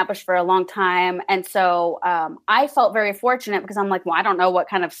 established for a long time. And so I felt very fortunate because I'm like, well, I don't know what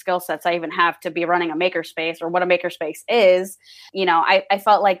kind of skill sets I even have to be running a makerspace or what a makerspace is. I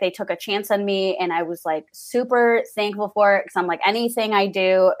felt like they took a chance on me, and I was like super thankful for it, because I'm like, anything I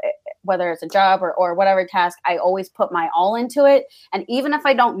do, whether it's a job or whatever task, I always put my all into it. And even if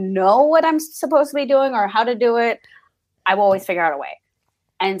I don't know what I'm supposed to be doing or how to do it, I will always figure out a way.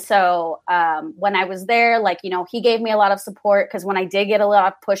 And so when I was there, like, he gave me a lot of support, because when I did get a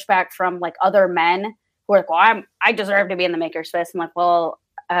lot of pushback from like other men who were like, well, I deserve to be in the makerspace. I'm like, well,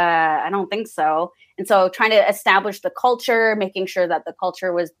 I don't think so. And so trying to establish the culture, making sure that the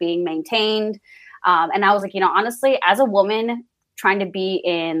culture was being maintained. And I was like, honestly, as a woman trying to be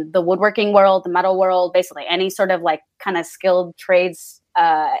in the woodworking world, the metal world, basically any sort of like kind of skilled trades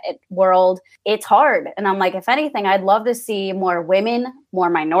world, it's hard. And I'm like, if anything, I'd love to see more women, more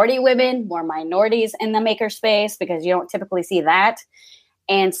minorities in the makerspace, because you don't typically see that.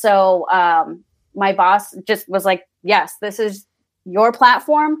 And so my boss just was like, yes, this is your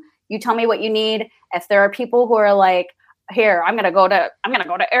platform. You tell me what you need. If there are people who are like, here, I'm gonna go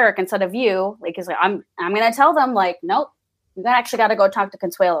to Eric instead of you, like, he's like, I'm gonna tell them like, nope, you actually got to go talk to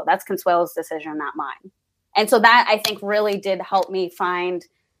Consuelo. That's Consuelo's decision, not mine. And so that, I think, really did help me find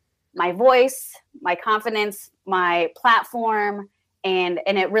my voice, my confidence, my platform. And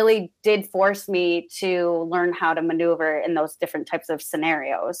it really did force me to learn how to maneuver in those different types of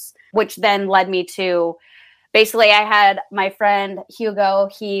scenarios, which then led me to, basically, I had my friend Hugo.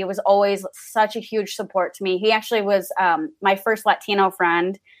 He was always such a huge support to me. He actually was my first Latino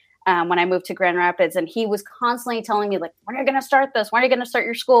friend when I moved to Grand Rapids. And he was constantly telling me, like, when are you going to start this? When are you going to start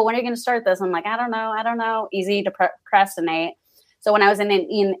your school? When are you going to start this? I'm like, I don't know. Easy to procrastinate. So when I was in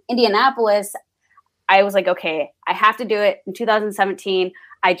Indianapolis, I was like, okay, I have to do it in 2017.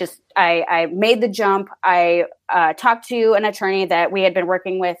 I made the jump. I talked to an attorney that we had been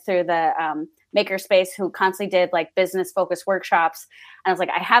working with through the Makerspace, who constantly did like business focused workshops. And I was like,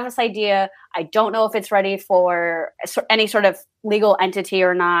 I have this idea. I don't know if it's ready for any sort of legal entity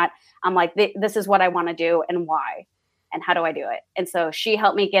or not. I'm like, this is what I want to do and why, and how do I do it? And so she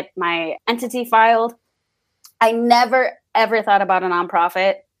helped me get my entity filed. I never, ever thought about a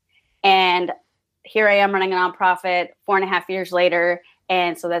nonprofit. And here I am running a nonprofit 4.5 years later.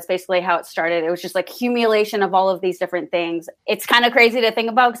 And so that's basically how it started. It was just like accumulation of all of these different things. It's kind of crazy to think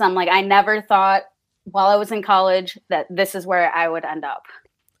about because I'm like, I never thought while I was in college that this is where I would end up.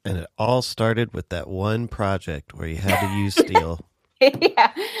 And it all started with that one project where you had to use steel.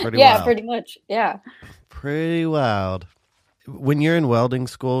 Yeah. Pretty much. Yeah. Pretty wild. When you're in welding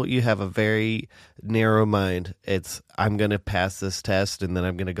school, you have a very narrow mind. It's, I'm going to pass this test and then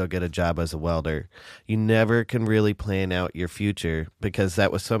I'm going to go get a job as a welder. You never can really plan out your future, because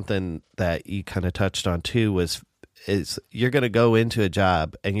that was something that you kind of touched on too, is you're going to go into a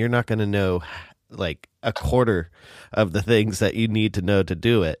job and you're not going to know like a quarter of the things that you need to know to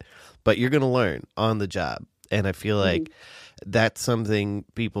do it, but you're going to learn on the job. And I feel like that's something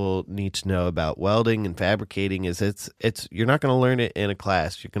people need to know about welding and fabricating, is it's you're not going to learn it in a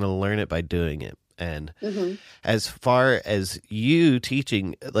class. You're going to learn it by doing it. And as far as you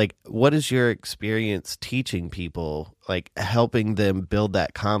teaching, like, what is your experience teaching people, like helping them build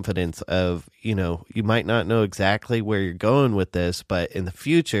that confidence of, you know, you might not know exactly where you're going with this, but in the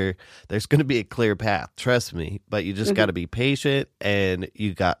future, there's going to be a clear path. Trust me. But you just got to be patient, and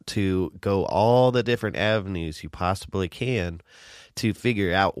you got to go all the different avenues you possibly can to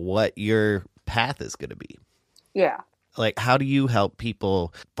figure out what your path is going to be. Yeah. Like, how do you help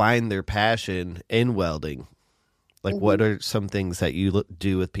people find their passion in welding? Like, what are some things that you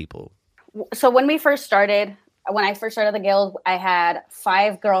do with people? So when I first started the guild, I had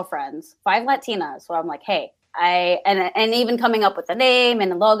 5 girlfriends, 5 Latinas. So I'm like, hey, and even coming up with the name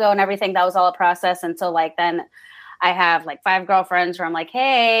and the logo and everything, that was all a process. And so like, then I have like 5 girlfriends where I'm like,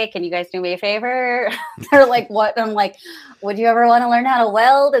 hey, can you guys do me a favor? They're like, what? I'm like, would you ever want to learn how to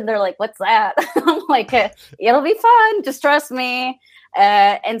weld? And they're like, what's that? I'm like, it'll be fun. Just trust me.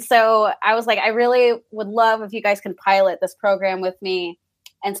 And so I was like, I really would love if you guys can pilot this program with me.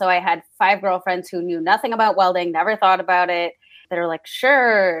 And so I had 5 girlfriends who knew nothing about welding, never thought about it. They're like,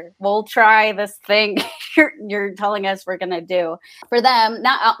 sure, we'll try this thing you're telling us we're going to do. For them,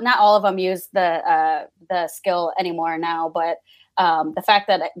 not all of them use the skill anymore now, but the fact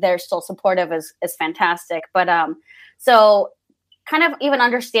that they're still supportive is fantastic. But so kind of even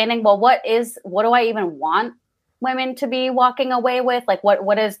understanding, well, what do I even want women to be walking away with? Like,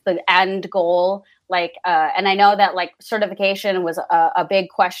 what is the end goal? Like, and I know that like certification was a big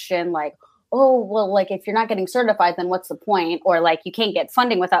question, like, oh, well, like if you're not getting certified, then what's the point? Or like you can't get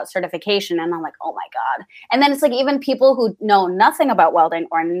funding without certification. And I'm like, oh my God. And then it's like even people who know nothing about welding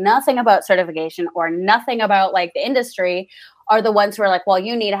or nothing about certification or nothing about like the industry are the ones who are like, well,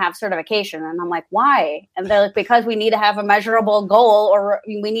 you need to have certification. And I'm like, why? And they're like, because we need to have a measurable goal, or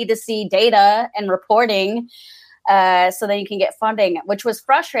we need to see data and reporting so that you can get funding, which was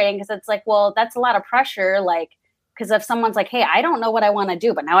frustrating because it's like, well, that's a lot of pressure. Like, because if someone's like, hey, I don't know what I want to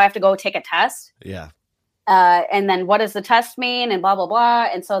do, but now I have to go take a test. Yeah. And then what does the test mean and blah, blah, blah.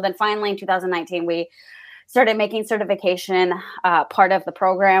 And so then finally in 2019, we started making certification part of the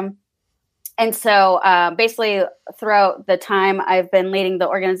program. And so basically throughout the time I've been leading the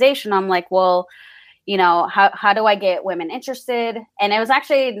organization, I'm like, well, you know, how do I get women interested? And it was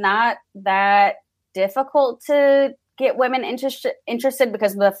actually not that difficult to get women interested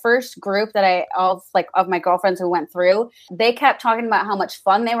because the first group that of my girlfriends who went through, they kept talking about how much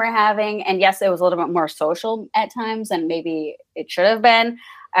fun they were having. And yes, it was a little bit more social at times and maybe it should have been.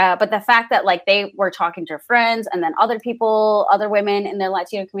 But the fact that like they were talking to friends and then other women in the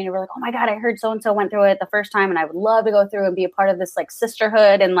Latino community were like, oh my God, I heard so-and-so went through it the first time and I would love to go through and be a part of this like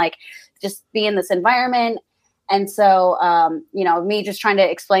sisterhood and like just be in this environment. And so, you know, me just trying to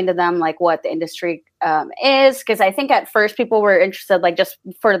explain to them like what the industry is, because I think at first people were interested like just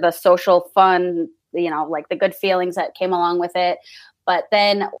for the social fun, you know, like the good feelings that came along with it. But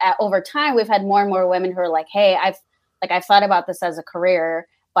then over time, we've had more and more women who are like, hey, I've thought about this as a career,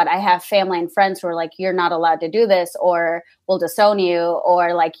 but I have family and friends who are like, you're not allowed to do this, or we'll disown you,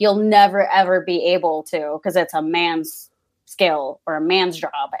 or like you'll never, ever be able to because it's a man's skill or a man's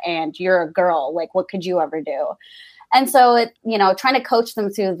job and you're a girl, like what could you ever do? And so it, you know, trying to coach them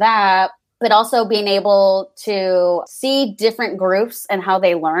through that, but also being able to see different groups and how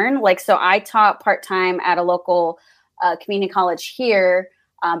they learn. Like, so I taught part-time at a local community college here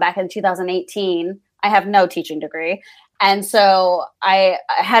back in 2018. I have no teaching degree. And so I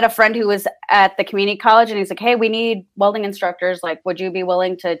had a friend who was at the community college, and he's like, hey, we need welding instructors. Like, would you be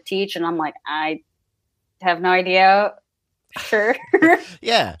willing to teach? And I'm like, I have no idea. Sure.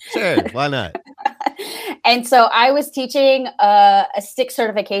 Yeah, sure. Why not? And so I was teaching a stick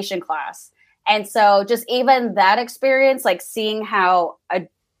certification class. And so just even that experience, like seeing how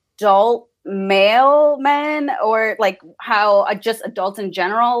adult male men, or like how just adults in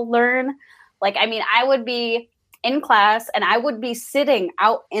general learn, like, I mean, I would be in class and I would be sitting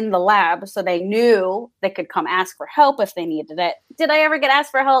out in the lab so they knew they could come ask for help if they needed it. Did I ever get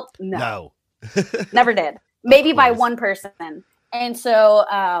asked for help? No. Never did. Maybe by one person. And so,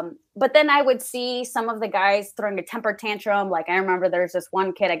 but then I would see some of the guys throwing a temper tantrum. Like, I remember there's this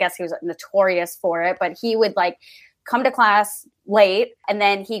one kid, I guess he was notorious for it, but he would like come to class late, and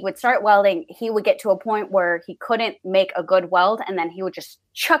then he would start welding. He would get to a point where he couldn't make a good weld, and then he would just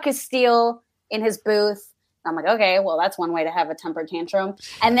chuck his steel in his booth. I'm like, okay, well, that's one way to have a temper tantrum.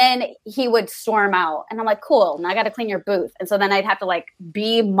 And then he would storm out. And I'm like, cool, now I got to clean your booth. And so then I'd have to like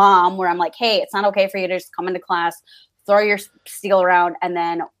be mom, where I'm like, hey, it's not okay for you to just come into class, throw your steel around, and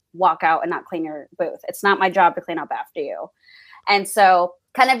then walk out and not clean your booth. It's not my job to clean up after you. And so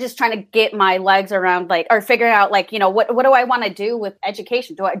kind of just trying to get my legs around, like, or figure out, like, you know, what do I want to do with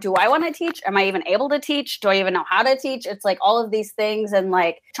education? Do I want to teach? Am I even able to teach? Do I even know how to teach? It's like all of these things, and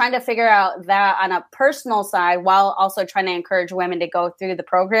like trying to figure out that on a personal side while also trying to encourage women to go through the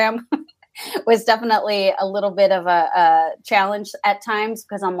program was definitely a little bit of a challenge at times,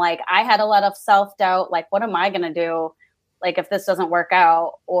 because I'm like, I had a lot of self-doubt, like, what am I going to do? Like, if this doesn't work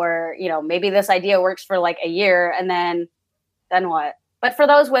out, or, you know, maybe this idea works for like a year, and then what? But for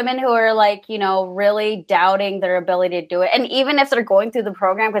those women who are like, you know, really doubting their ability to do it, and even if they're going through the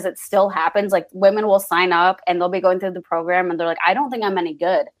program, because it still happens, like women will sign up and they'll be going through the program and they're like, I don't think I'm any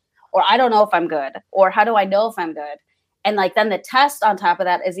good, or I don't know if I'm good, or how do I know if I'm good? And like, then the test on top of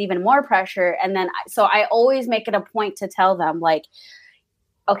that is even more pressure. And then, so I always make it a point to tell them, like,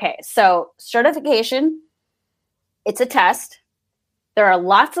 okay, so certification, it's a test. There are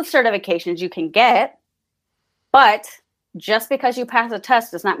lots of certifications you can get, but just because you pass a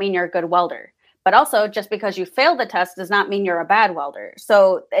test does not mean you're a good welder. But also, just because you fail the test does not mean you're a bad welder.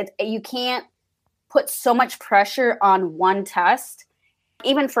 So you can't put so much pressure on one test.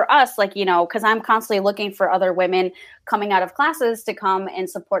 Even for us, like, you know, because I'm constantly looking for other women coming out of classes to come and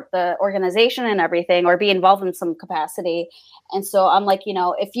support the organization and everything, or be involved in some capacity. And so I'm like, you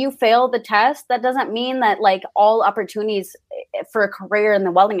know, if you fail the test, that doesn't mean that like all opportunities for a career in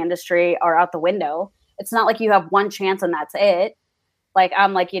the welding industry are out the window. It's not like you have one chance and that's it. Like,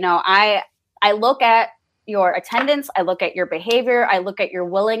 I'm like, you know, I look at your attendance, I look at your behavior, I look at your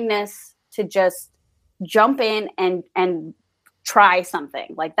willingness to just jump in and try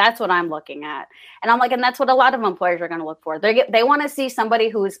something. Like, that's what I'm looking at. And I'm like, and that's what a lot of employers are going to look for. They want to see somebody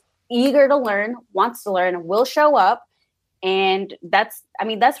who's eager to learn, wants to learn, will show up. And that's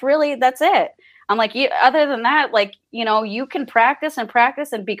it. I'm like, other than that, like, you know, you can practice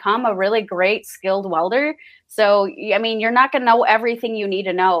and become a really great skilled welder. So, I mean, you're not going to know everything you need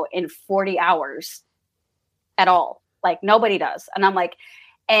to know in 40 hours at all. Like, nobody does. And I'm like,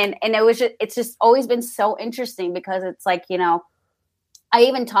 and it's just always been so interesting, because it's like, you know, I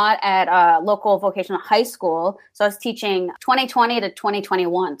even taught at a local vocational high school. So I was teaching 2020 to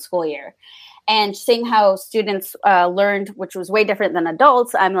 2021 school year. And seeing how students learned, which was way different than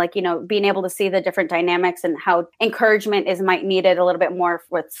adults, I'm like, you know, being able to see the different dynamics and how encouragement might needed a little bit more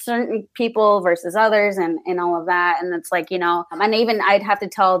with certain people versus others, and all of that. And it's like, you know, and even I'd have to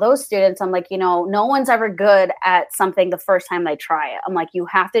tell those students, I'm like, you know, no one's ever good at something the first time they try it. I'm like, you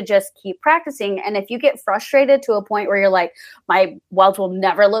have to just keep practicing. And if you get frustrated to a point where you're like, my welds will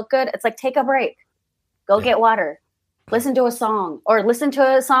never look good, it's like, take a break, go get water. Listen to a song, or listen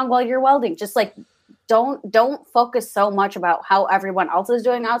to a song while you're welding. Just like, don't focus so much about how everyone else is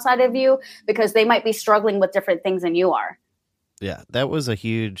doing outside of you, because they might be struggling with different things than you are. Yeah, that was a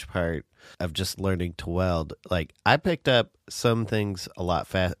huge part of just learning to weld. Like, I picked up some things a lot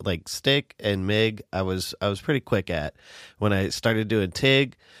fast, like stick and MIG. I was pretty quick at. When I started doing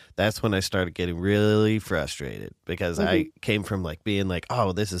TIG, that's when I started getting really frustrated, because I came from like being like,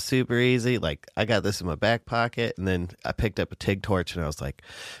 oh, this is super easy. Like, I got this in my back pocket. And then I picked up a TIG torch and I was like,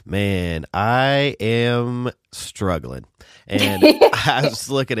 man, I am struggling. And I was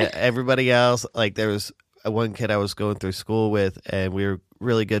looking at everybody else. Like, there was one kid I was going through school with, and we were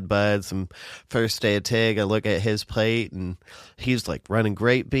really good buds. And first day of TIG, I look at his plate and he's like running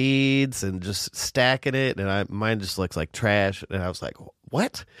great beads and just stacking it, and mine just looks like trash. And I was like,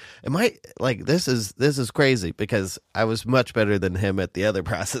 what am I like? This is crazy, because I was much better than him at the other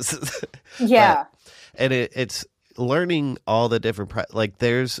processes. Yeah. And it's learning all the different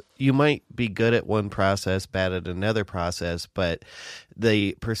you might be good at one process, bad at another process, but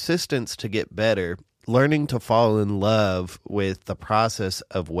the persistence to get better, learning to fall in love with the process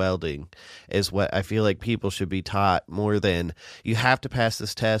of welding is what I feel like people should be taught more than you have to pass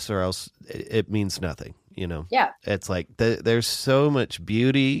this test or else it means nothing. Yeah. It's like there's so much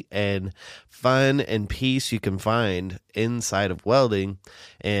beauty and fun and peace you can find inside of welding.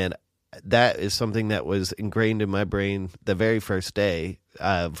 And that is something that was ingrained in my brain the very first day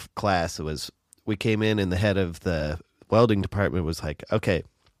of class. We came in and the head of the welding department was like, okay,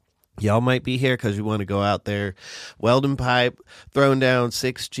 y'all might be here because you want to go out there, welding pipe, throwing down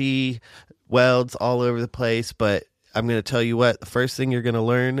 6G welds all over the place. But I'm going to tell you what, the first thing you're going to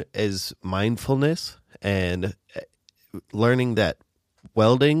learn is mindfulness and learning that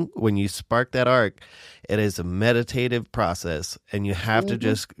welding, when you spark that arc, it is a meditative process, and you have to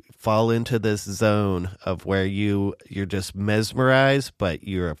just fall into this zone of where you're just mesmerized, but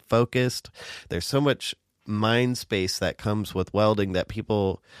you're focused. There's so much mind space that comes with welding that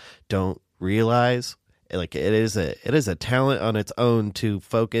people don't realize. Like it is a talent on its own to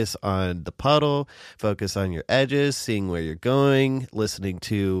focus on the puddle, focus on your edges, seeing where you're going, listening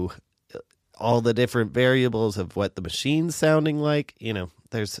to all the different variables of what the machine's sounding like.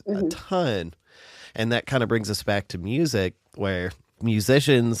 There's a ton. And that kind of brings us back to music, where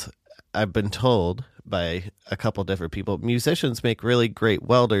musicians, I've been told by a couple different people, musicians make really great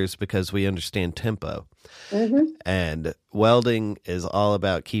welders because we understand tempo. And welding is all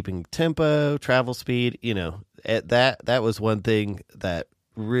about keeping tempo, travel speed. That was one thing that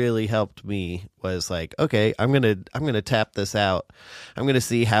really helped me, was like, okay, I'm gonna tap this out. I'm gonna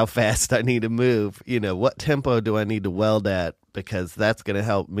see how fast I need to move. What tempo do I need to weld at, because that's gonna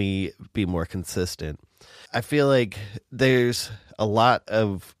help me be more consistent. I feel like there's a lot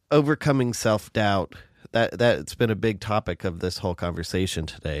of overcoming self-doubt. That's been a big topic of this whole conversation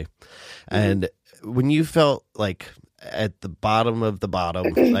today. And when you felt like at the bottom of the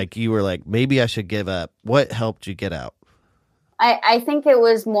bottom, like you were like, maybe I should give up, what helped you get out? I think it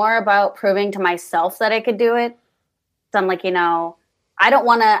was more about proving to myself that I could do it. So I'm like, I don't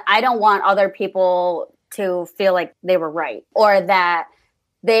want other people to feel like they were right, or that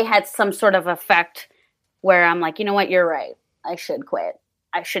they had some sort of effect where I'm like, you know what, you're right. I should quit.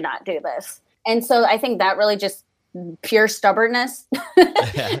 I should not do this. And so I think that really just pure stubbornness,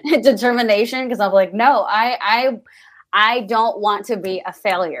 determination, because I'm like, no, I don't want to be a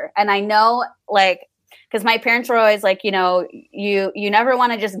failure. And I know, like, because my parents were always like, you never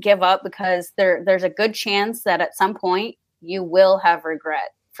want to just give up, because there's a good chance that at some point you will have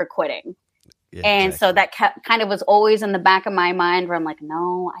regret for quitting. Yeah, and exactly. So that kind of was always in the back of my mind, where I'm like,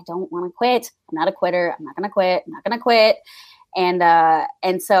 no, I don't want to quit. I'm not a quitter. I'm not going to quit. I'm not going to quit.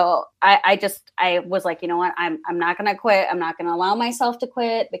 And so I was like, you know what, I'm not going to quit. I'm not going to allow myself to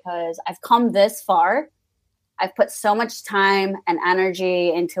quit, because I've come this far. I've put so much time and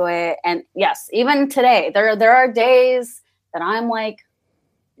energy into it. And yes, even today, there are days that I'm like,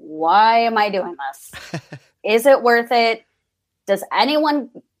 why am I doing this? Is it worth it? Does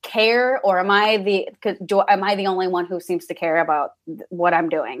anyone care? Or am I the only one who seems to care about what I'm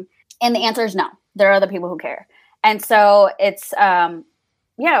doing? And the answer is no. There are other people who care. And so it's,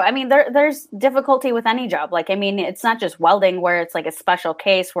 there's difficulty with any job. Like, it's not just welding, where it's like a special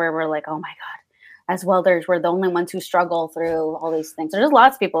case where we're like, oh my God, as welders, we're the only ones who struggle through all these things. There's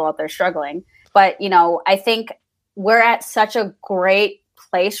lots of people out there struggling. But, I think we're at such a great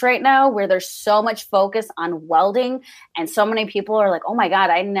place right now where there's so much focus on welding, and so many people are like, oh my God,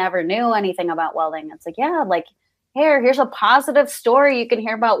 I never knew anything about welding. It's like, yeah, like, here's a positive story you can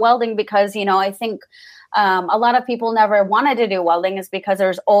hear about welding, because, I think a lot of people never wanted to do welding is because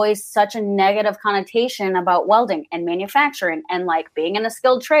there's always such a negative connotation about welding and manufacturing and like being in a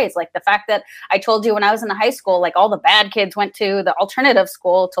skilled trades. Like the fact that I told you when I was in the high school, like all the bad kids went to the alternative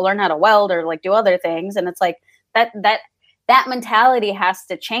school to learn how to weld or like do other things. And it's like that mentality has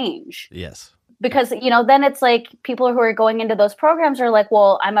to change. Yes. Because, then it's like people who are going into those programs are like,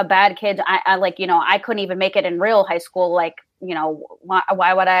 well, I'm a bad kid. I couldn't even make it in real high school. Like,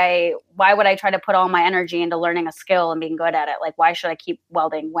 why would I try to put all my energy into learning a skill and being good at it? Like, why should I keep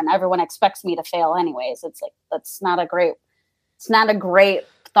welding when everyone expects me to fail anyways? It's like, it's not a great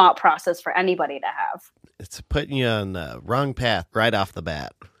thought process for anybody to have. It's putting you on the wrong path right off the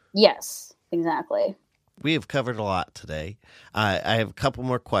bat. Yes, exactly. We have covered a lot today. I have a couple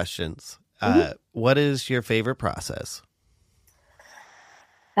more questions. What is your favorite process?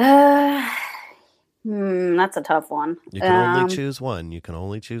 That's a tough one. You can only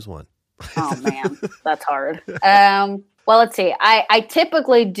choose one. Oh, man, that's hard. Well, let's see. I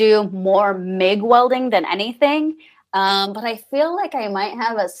typically do more MIG welding than anything, but I feel like I might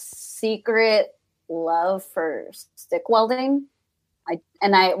have a secret love for stick welding.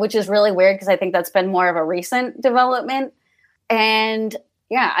 Which is really weird because I think that's been more of a recent development. And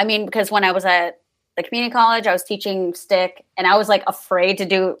yeah, I mean, because when I was at the community college, I was teaching stick, and I was like afraid to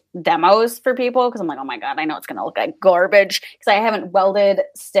do demos for people because I'm like, oh my God, I know it's going to look like garbage because I haven't welded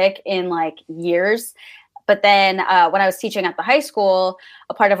stick in like years. But then when I was teaching at the high school,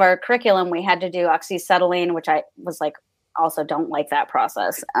 a part of our curriculum, we had to do oxyacetylene, which I was like, also don't like that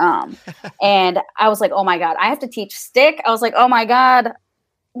process. And I was like, oh my God, I have to teach stick. I was like, oh my God,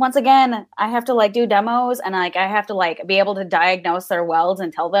 once again, I have to like do demos and like I have to like be able to diagnose their welds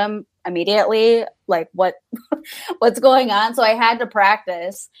and tell them immediately like what's going on. So I had to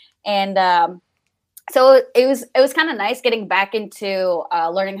practice, and so it was kind of nice getting back into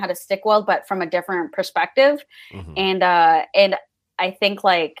learning how to stick weld, but from a different perspective. Mm-hmm. And I think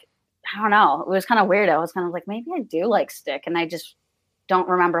like, I don't know, it was kind of weird. I was kind of like, maybe I do like stick, and I just don't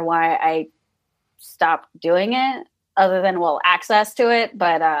remember why I stopped doing it, other than access to it.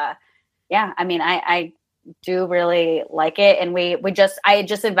 But yeah, I mean, I do really like it, and I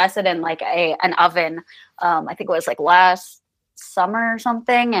just invested in like an oven. I think it was like last summer or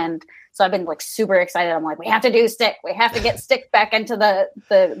something, and so I've been like super excited. I'm like, we have to do stick. We have to get stick back into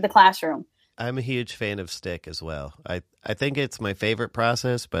the classroom. I'm a huge fan of stick as well. I think it's my favorite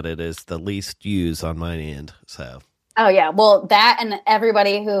process, but it is the least used on my end. So. Oh yeah, well that, and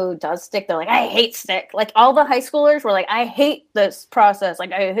everybody who does stick, they're like, I hate stick. Like all the high schoolers were like, I hate this process.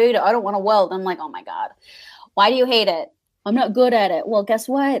 Like I hate it. I don't want to weld. I'm like, oh my God, why do you hate it? I'm not good at it. Well, guess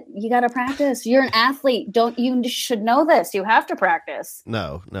what? You got to practice. You're an athlete. You should know this. You have to practice.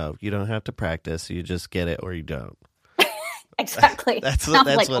 No, you don't have to practice. You just get it or you don't. Exactly. That's what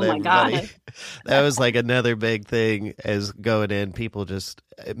everybody. God. That was like another big thing as going in. People just,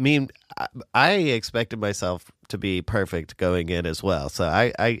 I expected myself to be perfect going in as well. So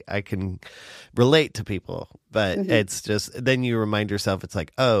I can relate to people, but mm-hmm. It's just, then you remind yourself, it's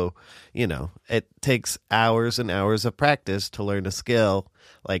like, oh, it takes hours and hours of practice to learn a skill.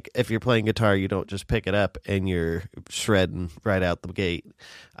 Like if you're playing guitar, you don't just pick it up and you're shredding right out the gate.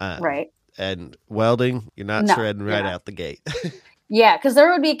 Right. And welding, you're not shredding right out the gate. Yeah, because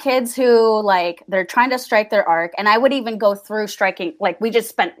there would be kids who like they're trying to strike their arc, and I would even go through striking. Like we just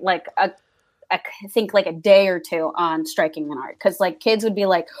spent like I think like a day or two on striking an arc, because like kids would be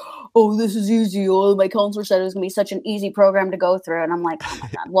like, "Oh, this is easy. Oh, my counselor said it was gonna be such an easy program to go through," and I'm like, "Oh my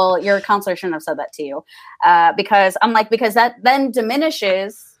God, well, your counselor shouldn't have said that to you," because that then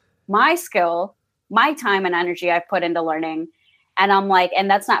diminishes my skill, my time and energy I've put into learning. And I'm like,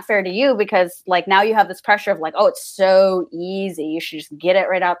 and that's not fair to you, because like now you have this pressure of like, oh, it's so easy. You should just get it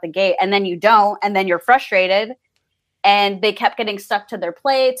right out the gate. And then you don't. And then you're frustrated. And they kept getting stuck to their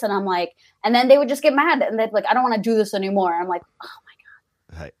plates. And I'm like, and then they would just get mad. And they'd like, I don't want to do this anymore. I'm like, oh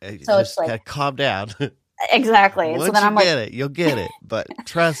my God. So just it's like, calm down. Exactly. Once so then I'm like, you'll get it. But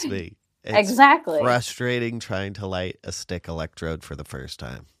trust me, it's exactly frustrating trying to light a stick electrode for the first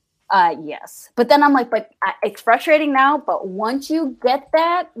time. Yes. But then I'm like, it's frustrating now. But once you get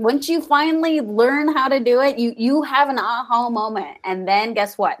that, once you finally learn how to do it, you have an aha moment. And then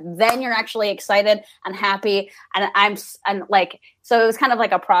guess what? Then you're actually excited and happy. And so it was kind of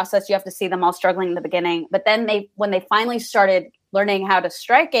like a process. You have to see them all struggling in the beginning. But then when they finally started learning how to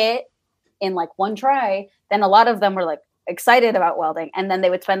strike it in like one try, then a lot of them were like excited about welding. And then they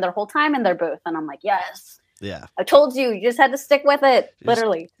would spend their whole time in their booth. And I'm like, yes. Yeah. I told you just had to stick with it,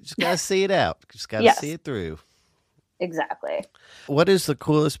 literally. Just got to see it out. Just got to see it through. Exactly. What is the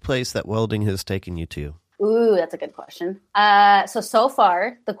coolest place that welding has taken you to? Ooh, that's a good question. So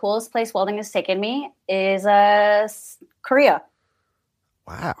far, the coolest place welding has taken me is Korea.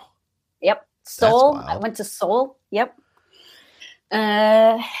 Wow. Yep. Seoul. I went to Seoul. Yep.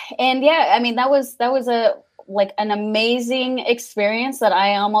 And yeah, I mean, that was an amazing experience that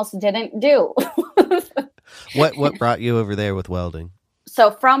I almost didn't do. What brought you over there with welding?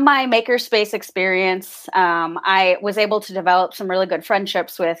 So from my makerspace experience, I was able to develop some really good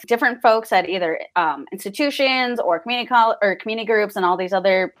friendships with different folks at either institutions or community groups and all these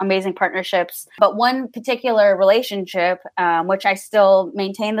other amazing partnerships. But one particular relationship, which I still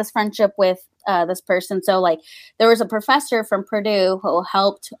maintain this friendship with this person. So like there was a professor from Purdue who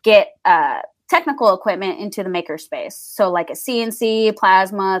helped get technical equipment into the makerspace. So like a CNC,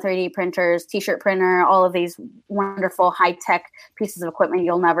 plasma, 3D printers, t-shirt printer, all of these wonderful high-tech pieces of equipment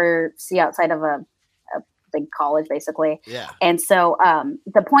you'll never see outside of a big college, basically. Yeah. And so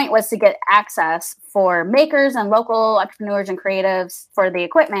the point was to get access for makers and local entrepreneurs and creatives for the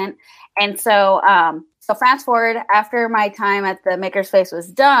equipment. And so So fast forward, after my time at the Makerspace was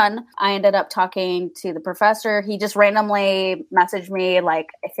done, I ended up talking to the professor. He just randomly messaged me, like,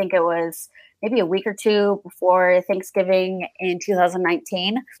 I think it was maybe a week or two before Thanksgiving in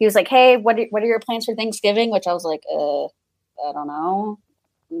 2019. He was like, hey, what are your plans for Thanksgiving? Which I was like, I don't know.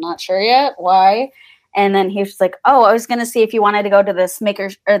 I'm not sure yet. Why? And then he was like, oh, I was going to see if you wanted to go to this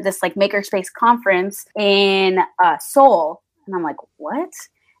Makerspace conference in Seoul. And I'm like, what?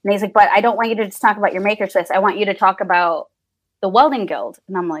 And he's like, but I don't want you to just talk about your makerspace. I want you to talk about the Welding Guild.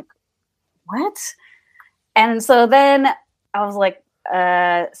 And I'm like, what? And so then I was like,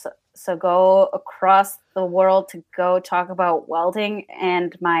 so go across the world to go talk about welding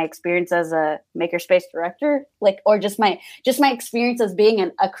and my experience as a makerspace director, like, or just my experience as being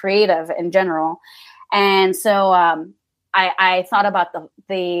a creative in general. And so I thought about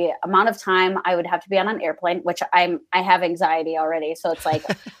the amount of time I would have to be on an airplane, which I have anxiety already. So it's like,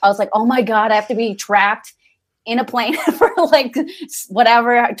 I was like, oh my God, I have to be trapped in a plane for like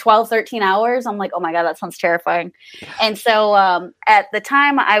whatever, 12, 13 hours. I'm like, oh my God, that sounds terrifying. And so at the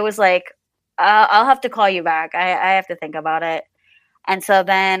time I was like, I'll have to call you back. I have to think about it. And so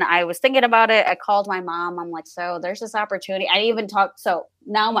then I was thinking about it. I called my mom. I'm like, so there's this opportunity. I even talked. So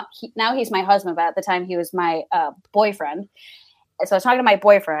now he's my husband, but at the time he was my boyfriend. So I was talking to my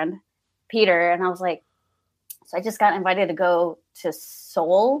boyfriend, Peter, and I was like, so I just got invited to go to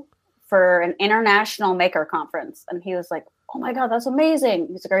Seoul for an international maker conference. And he was like, oh my God, that's amazing.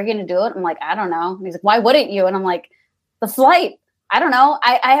 He's like, are you going to do it? I'm like, I don't know. And he's like, why wouldn't you? And I'm like, the flight. I don't know.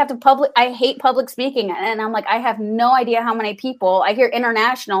 I have to I hate public speaking. And I'm like, I have no idea how many people. I hear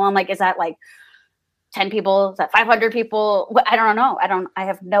international. I'm like, is that like 10 people? Is that 500 people? I don't know. I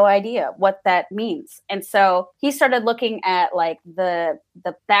have no idea what that means. And so he started looking at like the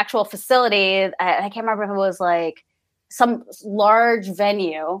actual facility. I can't remember if it was like some large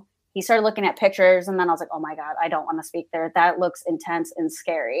venue. He started looking at pictures and then I was like, oh my God, I don't want to speak there. That looks intense and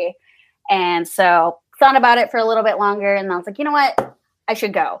scary. And so thought about it for a little bit longer. And I was like, you know what? I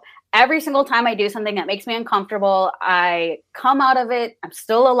should go. Every single time I do something that makes me uncomfortable, I come out of it. I'm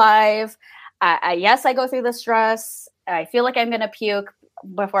still alive. Yes, I go through the stress. I feel like I'm going to puke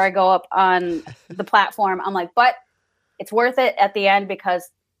before I go up on the platform. I'm like, but it's worth it at the end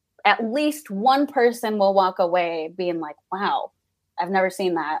because at least one person will walk away being like, wow, I've never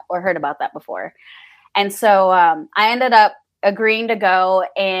seen that or heard about that before. And so I ended up agreeing to go,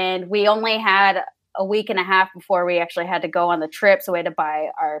 and we only had a week and a half before we actually had to go on the trip. So we had to buy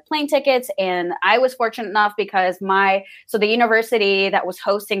our plane tickets. And I was fortunate enough because the university that was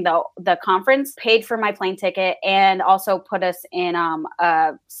hosting the conference paid for my plane ticket and also put us in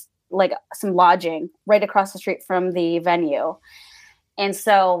like some lodging right across the street from the venue. And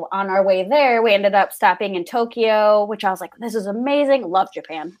so on our way there, we ended up stopping in Tokyo, which I was like, this is amazing. Love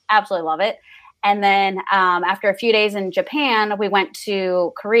Japan. Absolutely love it. And then after a few days in Japan, we went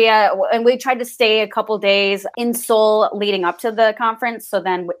to Korea and we tried to stay a couple days in Seoul leading up to the conference. So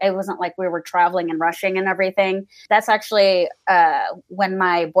then it wasn't like we were traveling and rushing and everything. That's actually when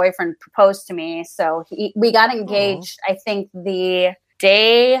my boyfriend proposed to me. So we got engaged, I think, the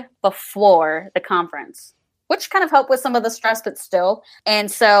day before the conference, which kind of helped with some of the stress, but still.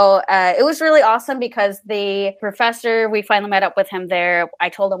 And so it was really awesome because the professor, we finally met up with him there. I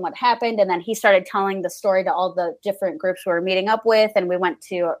told him what happened, and then he started telling the story to all the different groups we were meeting up with. And we went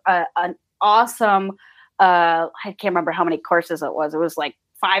to an awesome, I can't remember how many courses it was. It was like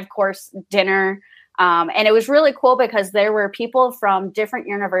 5-course dinner. And it was really cool because there were people from different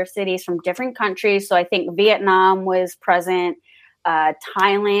universities, from different countries. So I think Vietnam was present,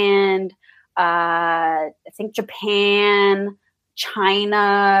 Thailand, I think Japan,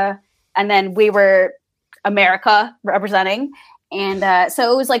 China, and then we were America representing. And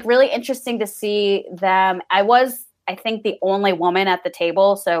so it was like really interesting to see them. I was, I think, the only woman at the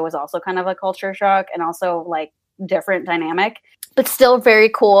table. So it was also kind of a culture shock and also like different dynamic, but still very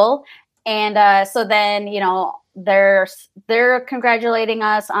cool. And so then, you know, they're congratulating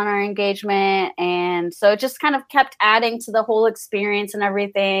us on our engagement. And so it just kind of kept adding to the whole experience and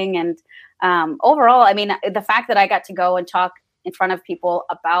everything. And overall, I mean, the fact that I got to go and talk in front of people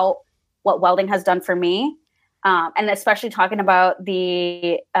about what welding has done for me, and especially talking about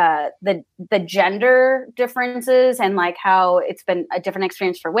the gender differences and like how it's been a different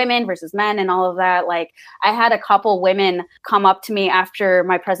experience for women versus men and all of that. Like I had a couple women come up to me after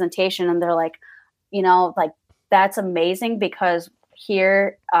my presentation and they're like, you know, like that's amazing because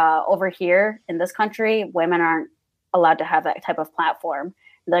here, over here in this country, women aren't allowed to have that type of platform.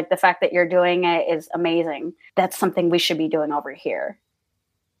 Like the fact that you're doing it is amazing. That's something we should be doing over here.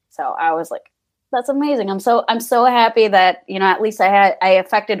 So I was like, that's amazing. I'm so happy that, you know, at least I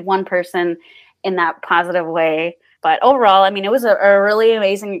affected one person in that positive way. But overall, I mean, it was a really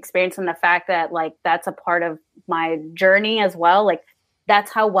amazing experience, and the fact that like that's a part of my journey as well. Like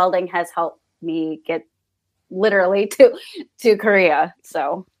that's how welding has helped me get literally to Korea.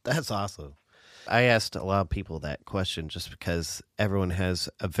 So That's awesome. I asked a lot of people that question just because everyone has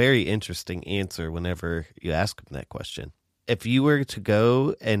a very interesting answer whenever you ask them that question. If you were to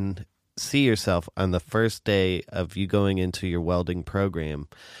go and see yourself on the first day of you going into your welding program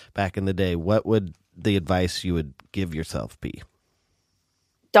back in the day, what would the advice you would give yourself be?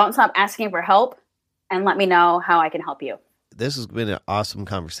 Don't stop asking for help and let me know how I can help you. This has been an awesome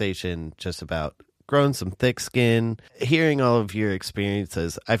conversation just about growing some thick skin, hearing all of your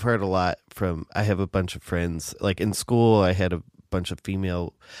experiences. I've heard a lot I have a bunch of friends, like in school, I had a bunch of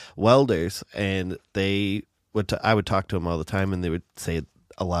female welders, and I would talk to them all the time, and they would say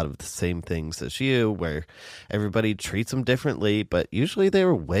a lot of the same things as you, where everybody treats them differently, but usually they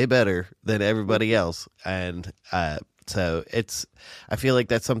were way better than everybody else. And so I feel like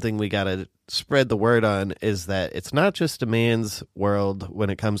that's something we got to spread the word on, is that it's not just a man's world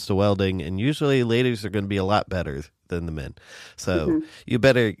when it comes to welding, and usually ladies are going to be a lot better than the men. So you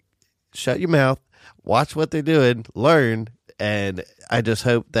better shut your mouth, watch what they're doing, learn, and I just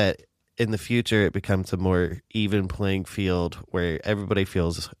hope that in the future it becomes a more even playing field where everybody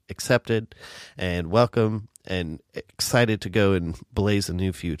feels accepted and welcome and excited to go and blaze a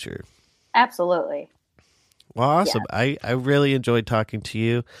new future. Absolutely. Well, awesome. Yeah. I really enjoyed talking to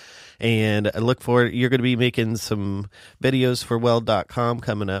you, and I look forward. You're going to be making some videos for weld.com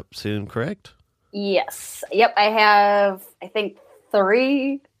coming up soon, correct? Yes. Yep. I have, I think, 4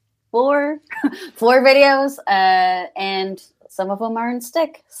 videos, and some of them are in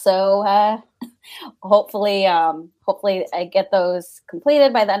stick. So hopefully I get those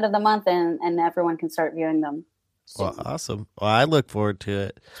completed by the end of the month, and everyone can start viewing them soon. Well, awesome. Well, I look forward to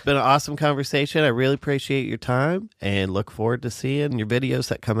it. It's been an awesome conversation. I really appreciate your time, and look forward to seeing your videos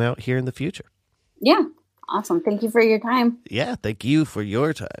that come out here in the future. Yeah. Awesome. Thank you for your time. Yeah. Thank you for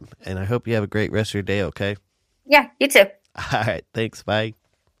your time. And I hope you have a great rest of your day. Okay. Yeah. You too. All right. Thanks. Bye.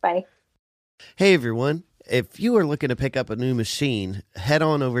 Bye. Hey, everyone. If you are looking to pick up a new machine, head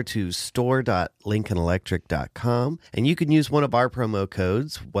on over to store.lincolnelectric.com, and you can use one of our promo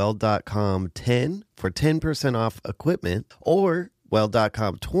codes, weld.com10, for 10% off equipment, or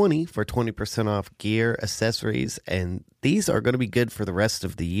weld.com20 for 20% off gear, accessories, and these are going to be good for the rest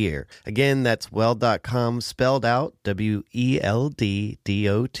of the year. Again, that's weld.com, spelled out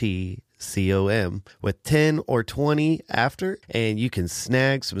WELDDOTCOM, with 10 or 20 after, and you can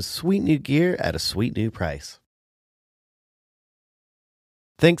snag some sweet new gear at a sweet new price.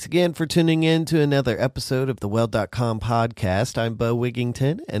 Thanks again for tuning in to another episode of the Weld.com podcast. I'm Bo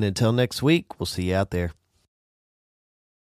Wigington, and until next week, we'll see you out there.